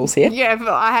netball rules here. Yeah, but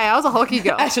hey, I was a hockey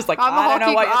girl. Ash is like, I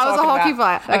was a hockey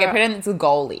player. Okay, pretend it's a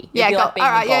goalie. Yeah, You'd be like being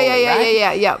all right, the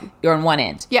goalie, yeah. You're on one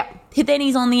end. Yeah. Then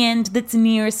he's on the end that's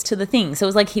nearest to the thing. So it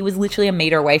was like he was literally a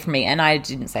meter away from me, and I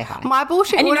didn't say hi. My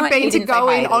bullshit would have been to go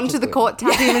in onto the court,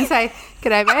 tap him and say,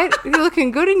 "G'day, mate. You're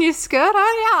looking good in your skirt,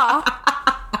 aren't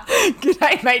you?"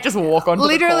 G'day, mate. Just walk onto the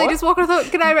court. Literally just walk on the court.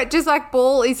 G'day, mate. Just like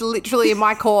ball is literally in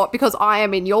my court because I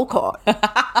am in your court.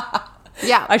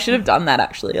 Yeah. I should have done that,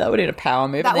 actually. That would have been a power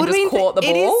move. That and then just caught the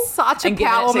ball. It is such a and given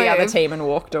power it to the other move. team and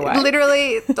walked away.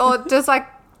 Literally, or just like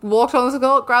walked on the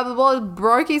court, grabbed the ball,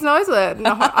 broke his nose with it.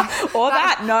 No, Wow,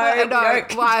 I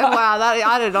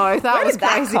don't know. That was did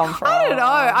that crazy. come from? I don't know.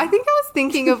 I think I was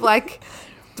thinking of like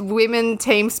women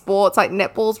team sports, like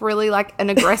netball's really like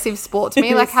an aggressive sport to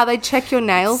me, like how they check your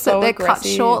nails So that they're aggressive. cut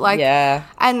short, like yeah.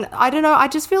 And I don't know. I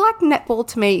just feel like netball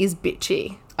to me is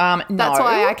bitchy. No. That's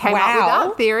why I came up with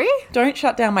that theory. Don't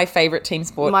shut down my favourite team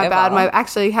sport My ever. bad.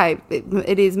 Actually, hey,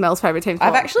 it is Mel's favourite team sport.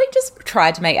 I've actually just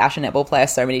tried to make Ash a netball player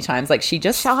so many times. Like, she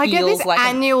just Shall I get this like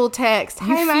annual text?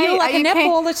 Hey, mate, feel like are a you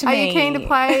netballer to Are me. you keen to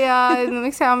play in the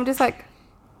next time? I'm just like,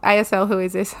 ASL, who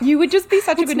is this? You would just be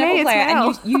such a It's good me, netball it's player, Mel.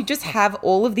 and you just have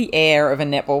all of the air of a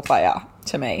netball player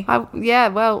to me. Yeah,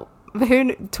 well,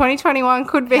 2021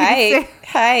 could be.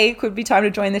 Hey, could be time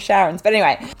to join the Sharons. But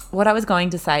anyway, what I was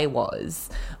going to say was,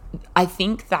 I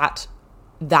think that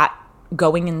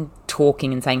going and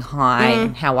talking and saying hi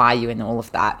and how are you and all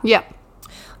of that. Yeah.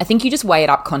 I think you just weigh it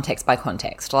up context by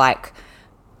context. Like,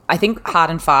 I think hard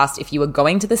and fast, if you were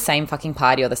going to the same fucking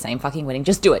party or the same fucking wedding,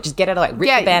 just do it. Just get it, like,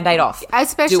 rip the Band-Aid off.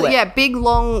 Especially, big,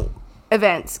 long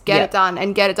events. Get it done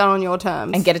and get it done on your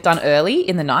terms. And get it done early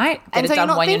in the night. Get it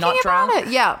done when you're not drunk.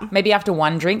 Yeah. Maybe after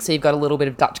one drink, so you've got a little bit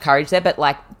of Dutch courage there, but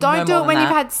like, don't do it when you've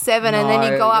had 7 and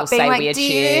then you go up being like, do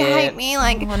you hate me?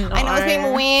 Like, I know it's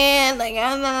been weird. Like,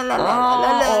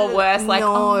 or worse, like,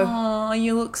 oh,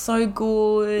 you look so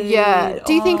good. Yeah.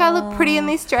 Do you think I look pretty in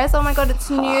this dress? Oh my God, it's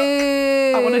new.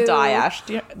 I want to die, Ash.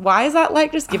 Why is that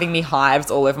like just giving me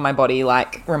hives all over my body,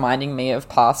 like reminding me of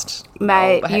past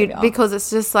mate? Because it's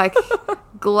just like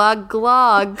glug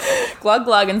glug, glug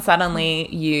glug, and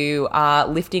suddenly you are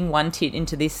lifting one tit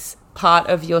into this part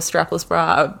of your strapless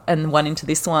bra and one into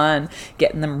this one,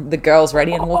 getting the girls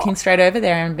ready and walking straight over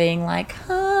there and being like,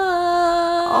 hi.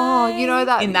 Oh, you know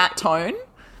that in that tone.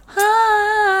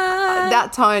 Hi.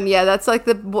 That tone, yeah. That's like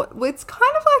it's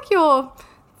kind of like your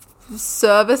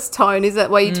service tone, is it?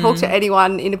 Where you talk to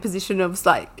anyone in a position of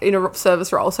like in a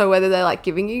service role. So whether they're like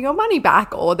giving you your money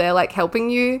back or they're like helping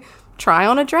you try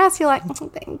on a dress, you're like,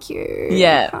 oh, thank you.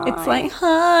 Yeah. Hi. It's like,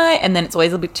 hi. And then it's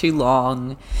always a bit too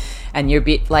long and you're a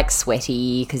bit like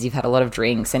sweaty because you've had a lot of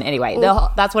drinks. And anyway,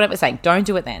 that's what I was saying. Don't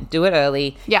do it then. Do it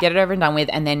early. Yeah. Get it over and done with,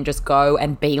 and then just go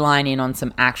and beeline in on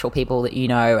some actual people that you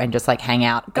know and just like hang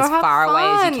out as far away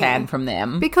as you can from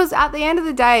them. Because at the end of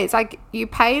the day, it's like you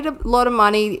paid a lot of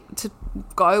money to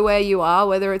go where you are,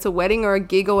 whether it's a wedding or a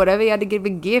gig or whatever. You had to give a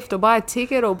gift or buy a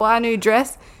ticket or buy a new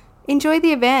dress. Enjoy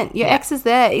the event. Your ex is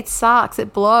there. It sucks.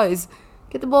 It blows.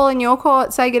 Get the ball in your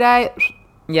court. Say good day.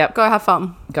 Yep. Go have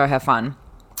fun. Go have fun.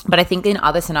 But I think in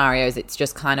other scenarios, it's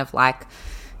just kind of like,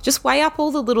 just weigh up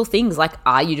all the little things. Like,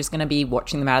 are you just going to be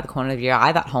watching them out of the corner of your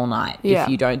eye that whole night? Yeah. If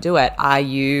you don't do it, are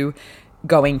you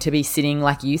going to be sitting,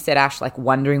 like you said, Ash, like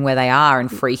wondering where they are and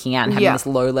freaking out and having this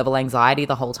low level anxiety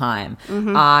the whole time?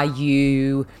 Are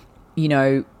you,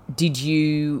 did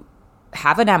you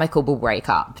have an amicable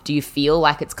breakup? Do you feel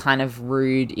like it's kind of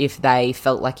rude if they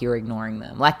felt like you're ignoring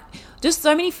them? Like, just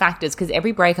so many factors, because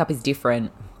every breakup is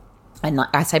different. And like,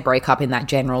 I say breakup in that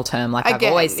general term, like I've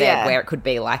always said, where it could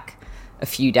be like a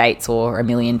few dates or a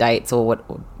million dates or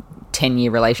 10-year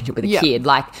relationship with a kid.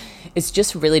 Like, it's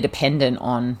just really dependent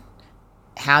on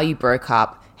how you broke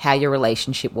up, how your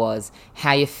relationship was,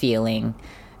 how you're feeling,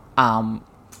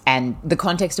 and the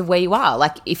context of where you are.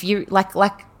 Like, if you like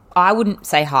I wouldn't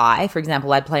say hi. For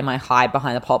example, I'd play my hide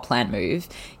behind the pot plant move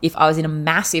if I was in a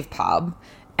massive pub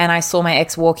and I saw my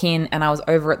ex walk in and I was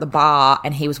over at the bar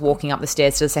and he was walking up the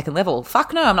stairs to the second level.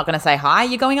 Fuck no, I'm not going to say hi.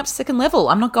 You're going up to second level.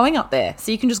 I'm not going up there.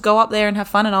 So you can just go up there and have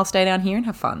fun and I'll stay down here and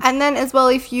have fun. And then as well,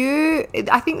 I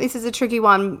think this is a tricky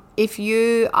one. If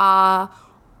you are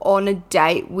on a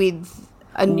date with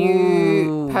a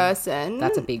new person.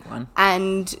 That's a big one.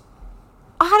 And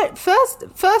I had it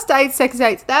first dates, second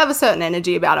dates, they have a certain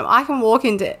energy about them. I can walk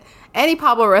into any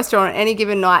pub or restaurant at any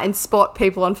given night and spot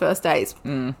people on first dates.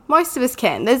 Most of us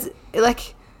can. There's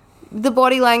like the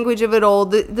body language of it all.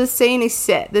 The scene is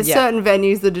set. There's certain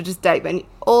venues that are just date venues,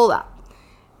 all that.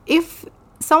 If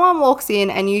someone walks in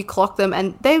and you clock them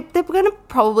and they're going to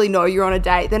probably know you're on a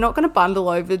date, they're not going to bundle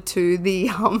over to the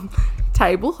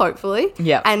table, hopefully,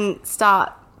 and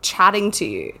start chatting to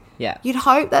you. Yeah. You'd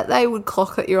hope that they would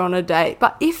clock that you're on a date.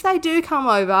 But if they do come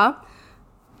over,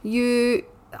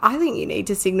 I think you need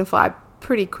to signify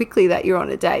pretty quickly that you're on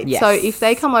a date. Yes. So if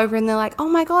they come over and they're like, oh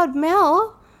my God,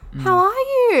 Mel, how are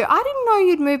you? I didn't know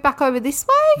you'd move back over this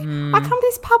way. I come to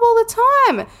this pub all the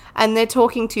time. And they're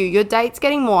talking to you. Your date's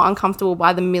getting more uncomfortable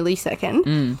by the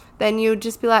millisecond. Then you'll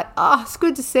just be like, oh, it's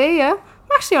good to see you. I'm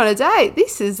actually on a date.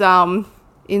 This is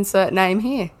insert name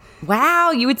here. Wow,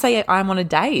 you would say I'm on a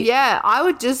date. Yeah, I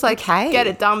would just get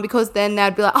it done because then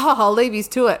they'd be like, oh, I'll leave you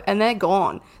to it. And they're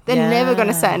gone. They're never going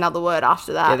to say another word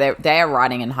after that. Yeah, they're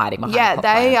running and hiding behind a pot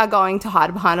they plant. are going to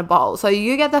hide behind a bowl. So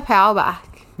you get the power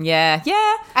back. Yeah.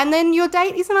 And then your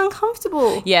date isn't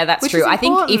uncomfortable. Yeah, that's true. I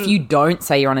think if you don't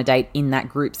say you're on a date in that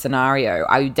group scenario,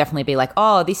 I would definitely be like,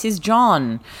 oh, this is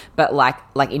John. But like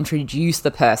introduce the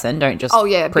person. Don't just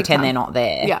pretend they're not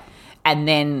there. Yeah. And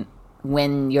then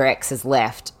when your ex has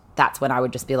left, that's when I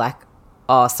would just be like,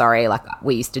 oh, sorry, like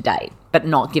we used to date, but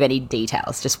not give any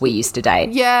details, just we used to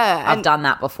date. Yeah. I've done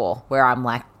that before where I'm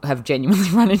like, have genuinely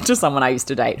run into someone I used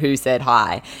to date who said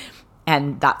hi.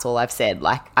 And that's all I've said.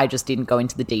 Like, I just didn't go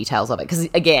into the details of it. Because,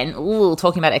 again,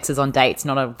 talking about exes on dates,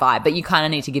 not a vibe. But you kind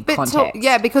of need to give context.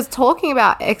 Because talking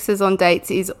about exes on dates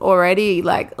is already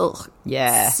like, ugh.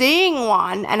 Yeah. Seeing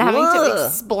one and having to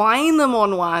explain them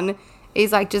on one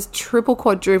is like just triple,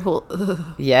 quadruple.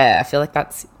 Ugh. Yeah, I feel like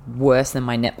that's worse than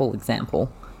my netball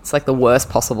example. It's like the worst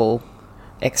possible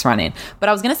ex run-in. But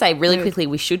I was going to say really quickly,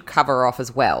 we should cover off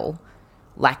as well.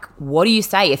 Like, what do you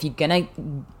say if you're going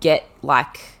to get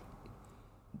like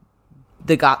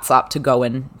the guts up to go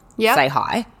and say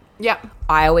hi? Yep.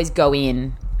 I always go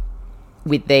in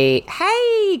with the,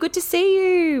 hey, good to see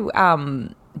you,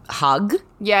 hug.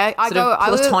 Yeah,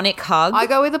 platonic hug. I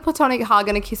go with a platonic hug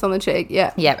and a kiss on the cheek,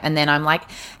 yeah. Yeah, and then I'm like,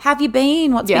 how have you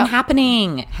been? What's been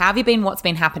happening? How have you been? What's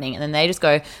been happening? And then they just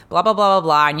go, blah, blah, blah, blah,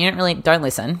 blah, and you don't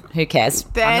listen. Who cares?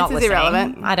 The I'm not answer's listening.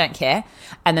 irrelevant. I don't care.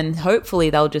 And then hopefully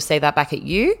they'll just say that back at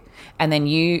you, and then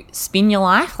you spin your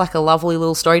life like a lovely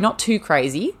little story, not too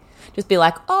crazy. Just be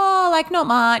like, oh, like not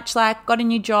much, like got a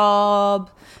new job,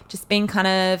 just been kind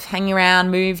of hanging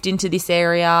around, moved into this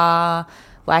area,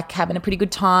 like having a pretty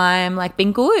good time, like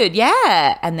been good,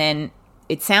 yeah. And then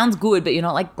it sounds good, but you're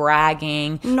not like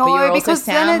bragging. No, but you also because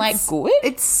sound then like good.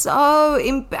 It's so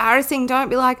embarrassing. Don't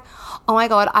be like, oh my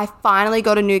God, I finally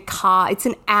got a new car. It's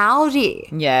an Audi.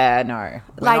 Yeah, no,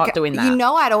 we're not doing that. You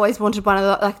know, I'd always wanted one of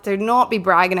the, like, do not be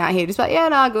bragging out here. Just like, yeah,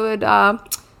 nah, good.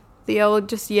 The old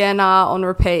just yeah, nah on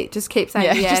repeat. Just keep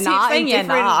saying yeah, just nah. keep saying yeah,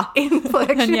 nah.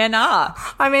 Inflection. And yeah, nah.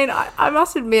 I mean, I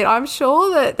must admit, I'm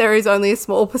sure that there is only a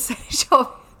small percentage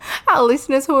of our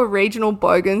listeners who are regional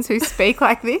bogans who speak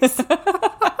like this. The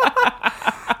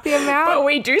amount, but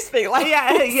we do speak like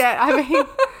this. Yeah. I mean,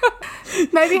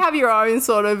 maybe have your own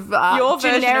sort of your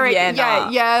generic, version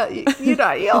of yeah. You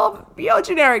know, your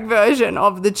generic version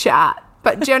of the chat,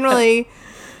 but generally.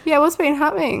 Yeah, what's been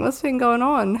happening? What's been going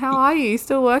on? How are you?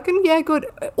 Still working? Yeah, good.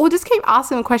 Or just keep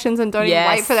asking them questions and don't even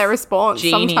wait for their response.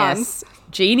 Genius. Sometimes.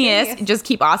 Genius. Just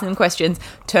keep asking them questions.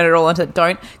 Turn it all into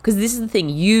don't, because this is the thing.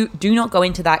 You do not go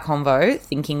into that convo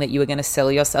thinking that you are going to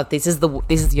sell yourself. This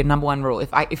is your number one rule.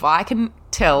 If I can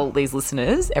tell these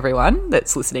listeners, everyone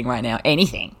that's listening right now,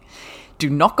 anything, do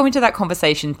not go into that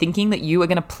conversation thinking that you are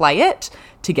going to play it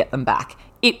to get them back.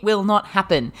 It will not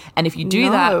happen. And if you do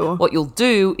that, what you'll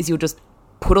do is you'll just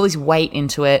put all this weight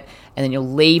into it, and then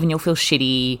you'll leave and you'll feel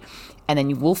shitty. And then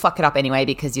you will fuck it up anyway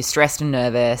because you're stressed and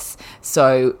nervous.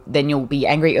 So then you'll be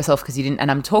angry at yourself because you didn't.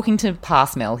 And I'm talking to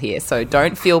past Mel here, so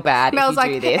don't feel bad if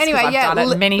you do this. Anyway, I've done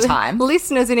it many times.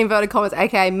 Listeners in inverted commas,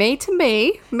 aka me to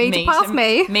me to past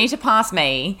me. Me to past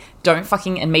me. Don't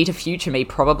fucking, and me to future me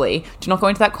probably. Do not go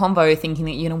into that convo thinking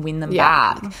that you're going to win them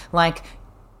back. Like,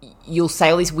 you'll say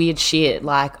all this weird shit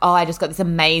like, oh, I just got this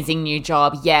amazing new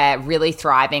job. Yeah, really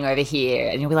thriving over here.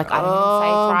 And you'll be like, I didn't even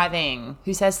say thriving.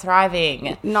 Who says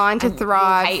thriving? 9 to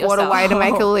thrive. What a way to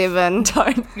make a living.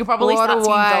 You'll probably start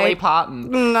singing Dolly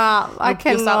Parton. Nah, I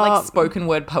cannot. You'll start like spoken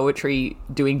word poetry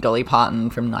doing Dolly Parton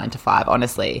from 9 to 5.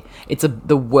 Honestly, it's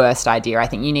the worst idea. I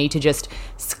think you need to just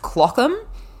clock them,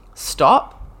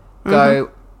 stop,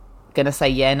 go, gonna say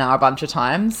yeah, nah a bunch of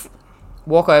times.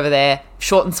 Walk over there,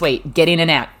 short and sweet, get in and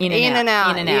out, in and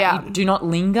out. Yeah. You do not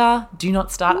linger. Do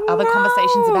not start other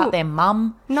conversations about their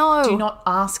mum. No. Do not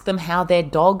ask them how their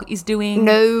dog is doing.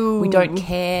 No. We don't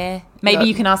care. Maybe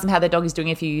you can ask them how their dog is doing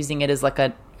if you're using it as like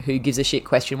a who gives a shit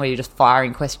question where you're just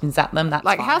firing questions at them. That's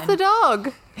like, fine. how's the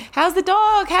dog? How's the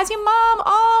dog? How's your mum?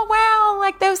 Oh, wow.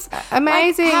 Like, there's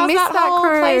amazing. Like, how's miss that whole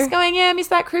crew. place going? Yeah, miss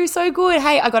that crew. So good.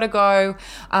 Hey, I got to go.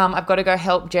 I've got to go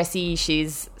help Jessie.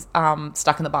 She's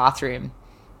stuck in the bathroom.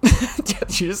 You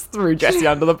just threw Jessie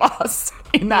under the bus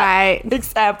in that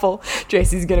example.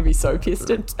 Jessie's going to be so pissed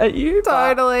at you.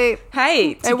 Totally.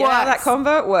 Hey, to get out of that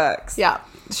convo, it works. Yeah.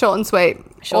 Short and sweet.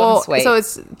 Short and sweet. So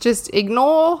it's just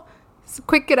ignore,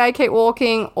 quick g'day, keep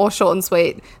walking, or short and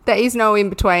sweet. There is no in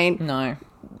between. No.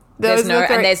 There's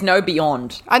no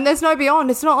beyond. And there's no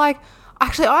beyond. It's not like,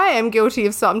 actually, I am guilty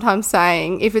of sometimes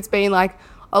saying, if it's been like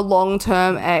a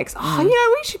long-term ex, we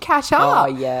should catch up. Oh,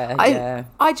 yeah.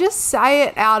 I just say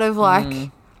it out of like, I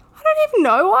don't even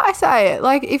know why I say it.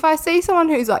 Like, if I see someone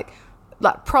who's like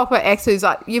proper ex, who's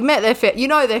like, you've met their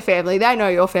family, they know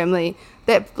your family,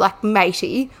 they're like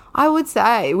matey, I would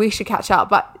say we should catch up.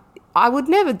 But I would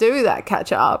never do that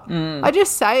catch up. I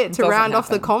just say it to round off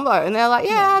the convo, and they're like,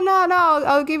 no,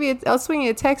 I'll swing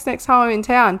you a text next time I'm in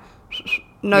town.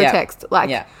 No text. Like,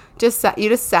 you're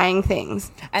just saying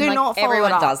things. And do like, not follow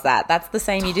everyone it up. does that. That's the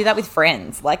same. You do that with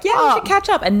friends. Like, we should catch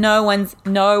up, and no one's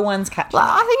catching up.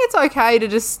 I think it's okay to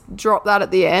just drop that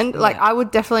at the end. Like, I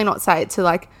would definitely not say it to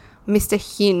like Mr.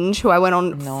 Hinge, who I went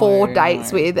on 4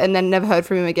 dates with and then never heard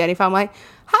from him again. If I'm like,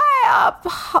 hey,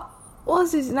 what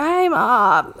was his name?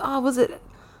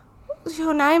 Was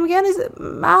your name again? Is it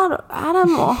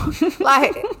Adam? Or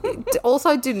like,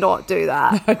 also do not do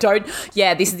that. Don't.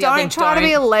 Yeah, this is the other thing. Don't try to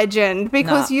be a legend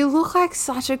because you look like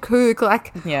such a kook.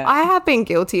 Like, I have been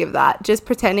guilty of that. Just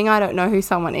pretending I don't know who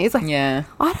someone is. Like,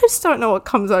 I just don't know what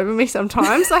comes over me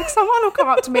sometimes. Like, someone will come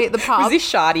up to me at the pub. Is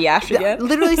this Shardy Ash again?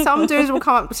 Literally, some dudes will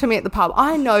come up to me at the pub.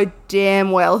 I know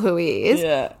damn well who he is.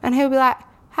 Yeah. And he'll be like,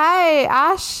 hey,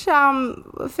 Ash,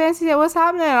 fancy that, what's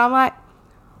happening? And I'm like,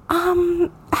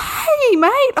 hey,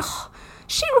 mate. Oh,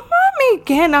 shit, remind me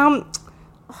again.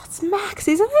 It's Max,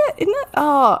 isn't it? Isn't it?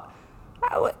 Oh,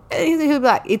 he'll be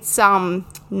like, it's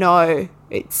no,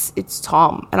 it's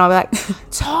Tom. And I'll be like,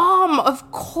 Tom, of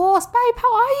course, babe.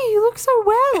 How are you? You look so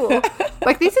well.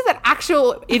 Like, this is an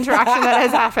actual interaction that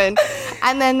has happened.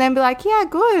 And then they'll be like, yeah,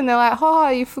 good. And they're like, oh,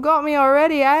 you forgot me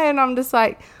already, eh? And I'm just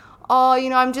like, oh,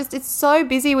 it's so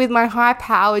busy with my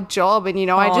high-powered job, and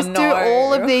I just do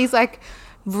all of these like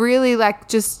really like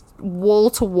just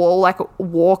wall-to-wall like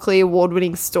Walkley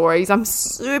award-winning stories. I'm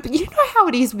super, you know how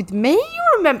it is with me. You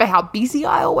remember how busy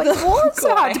I always was.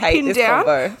 So hard to pin down.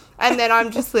 Combo. And then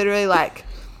I'm just literally like,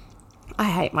 I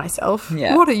hate myself.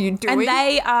 Yeah. What are you doing? And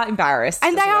they are embarrassed.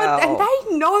 And they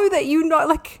know that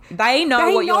like they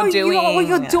know what you're doing. What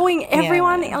you're doing.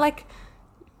 Everyone like,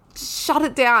 shut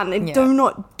it down and do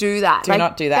not do that. Do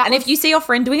not do that. And if you see your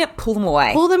friend doing it, pull them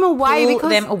away. Pull them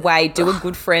away. Do a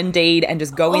good friend deed and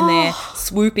just go in there,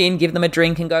 swoop in, give them a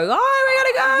drink and go, oh, we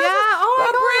gotta go. Yeah, oh my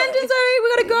God. Brandon, sorry, we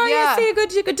gotta go. Yeah, see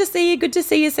you. Good to see you. Good to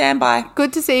see you, Sam. Bye.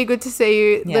 Good to see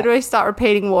you. Yeah. Literally start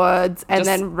repeating words and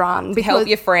then run. Because help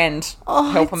your friend.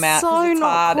 Help them out. So it's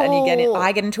hard. Cool. And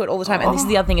I get into it all the time. And this is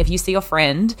the other thing. If you see your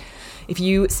friend,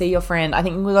 I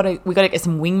think we gotta get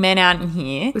some wingmen out in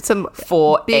here with some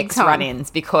for ex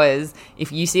run-ins, because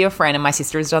if you see your friend, and my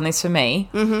sister has done this for me,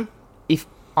 if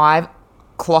I've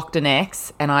clocked an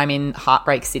ex and I'm in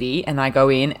Heartbreak City and I go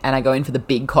in for the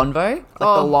big convo, like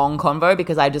the long convo,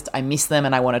 because I miss them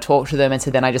and I want to talk to them, and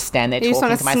so then I just stand there talking to myself.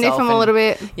 You just want to sniff them a little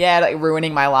bit. Yeah, like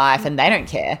ruining my life, and they don't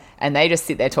care. And they just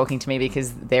sit there talking to me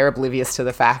because they're oblivious to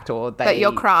the fact, or that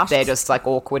you're crushed. They're just like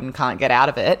awkward and can't get out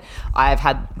of it. I've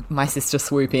had my sister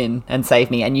swoop in and save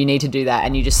me, and you need to do that.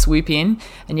 And you just swoop in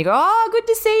and you go, oh, good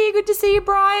to see you,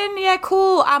 Brian. Yeah,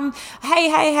 cool.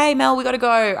 Hey, Mel, we got to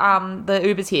go. The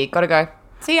Uber's here. Got to go.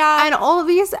 See ya. And all of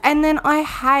these, and then I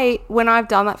hate when I've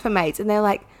done that for mates and they're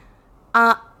like,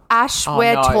 Ash,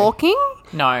 we're talking.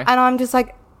 No. And I'm just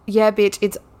like, yeah,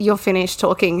 bitch, you're finished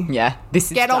talking. Yeah, this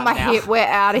is get on my now. hip. We're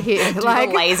out of here. Do like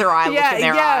the laser eye look in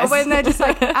their eyes. When they're just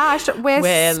like, Ash,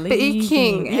 we're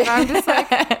speaking, and I'm just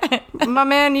like, my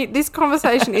man, this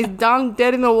conversation is done,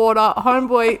 dead in the water.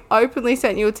 Homeboy openly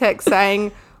sent you a text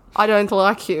saying, I don't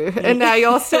like you, and now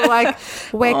you're still like,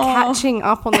 we're catching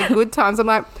up on the good times. I'm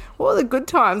like, what are the good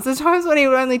times? The times when he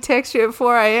would only text you at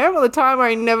 4 a.m. or the time where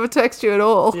he never texts you at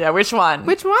all? Yeah, which one?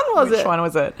 Which one was it? Which one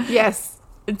was it? Yes.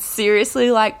 It's seriously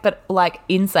but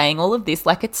in saying all of this,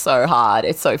 like, it's so hard.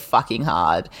 It's so fucking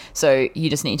hard. So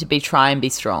you just need to try and be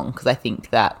strong, because I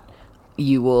think that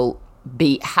you will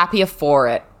be happier for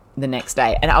it the next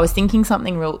day. And I was thinking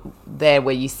something real there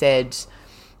where you said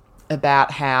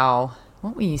about how,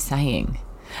 what were you saying?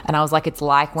 And I was like, it's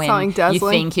like when you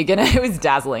think you're gonna. It was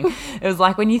dazzling. It was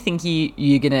like when you think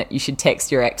you should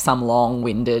text your ex some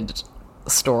long-winded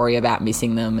story about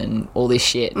missing them and all this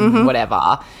shit and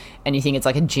whatever, and you think it's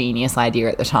like a genius idea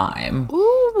at the time.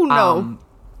 Ooh, no.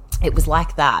 It was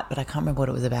like that, but I can't remember what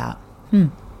it was about.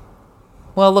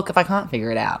 Well, look, if I can't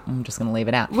figure it out, I'm just gonna leave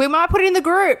it out. We might put it in the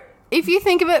group. If you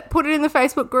think of it, put it in the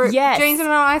Facebook group. Yes. Jeans and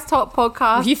a Nice Top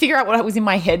podcast. If you figure out what was in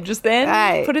my head just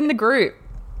then, put it in the group.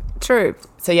 True.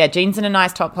 So yeah, Jeans and a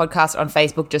Nice Top podcast on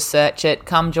Facebook. Just search it.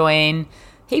 Come join.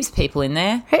 Heaps of people in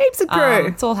there. Heaps of crew.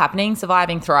 It's all happening.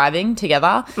 Surviving, thriving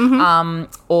together.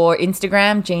 Or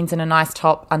Instagram, Jeans and a Nice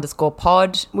Top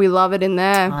 _pod. We love it in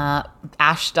there.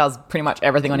 Ash does pretty much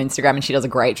everything on Instagram, and she does a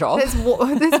great job. There's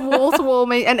wall to wall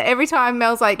me, and every time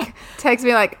Mel's like texts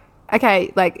me like,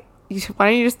 okay, like, why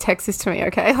don't you just text this to me,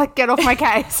 okay? Like, get off my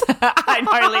case. I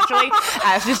know, literally.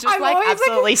 Ash is just like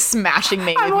absolutely smashing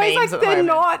me with memes at the moment. They're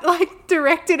not like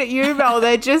directed at you, Mel.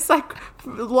 They're just like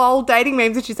lol dating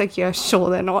memes, and she's like, yeah, sure,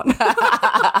 they're not.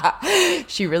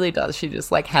 She really does. She just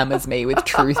like hammers me with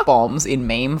truth bombs in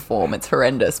meme form. It's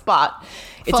horrendous, but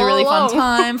it's a really fun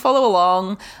time. Follow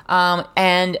along.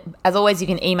 And as always, you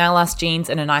can email us,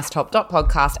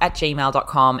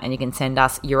 jeansandanice.podcast@gmail.com, and you can send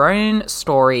us your own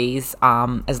stories,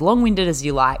 as long-winded as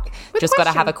you like. Just got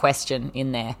to have a question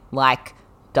in there. Like,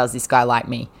 does this guy like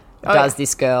me? Does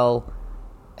this girl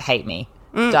hate me?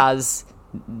 Does,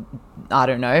 I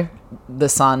don't know,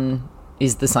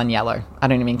 is the sun yellow? I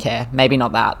don't even care. Maybe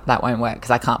not that. That won't work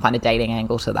because I can't find a dating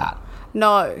angle to that.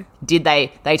 No. Did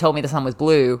they told me the sun was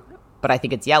blue, but I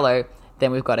think it's yellow,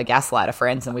 then we've got a gaslighter,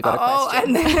 friends, and we've got a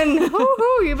question. And then,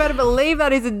 you better believe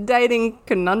that is a dating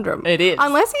conundrum. It is.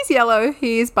 Unless he's yellow,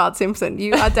 he is Bart Simpson.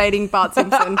 You are dating Bart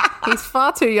Simpson. He's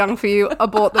far too young for you.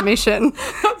 Abort the mission.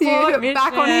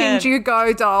 Back on Hinge you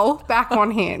go, doll. Back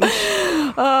on Hinge.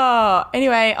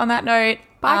 Anyway, on that note,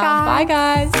 bye, guys. Bye,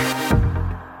 guys.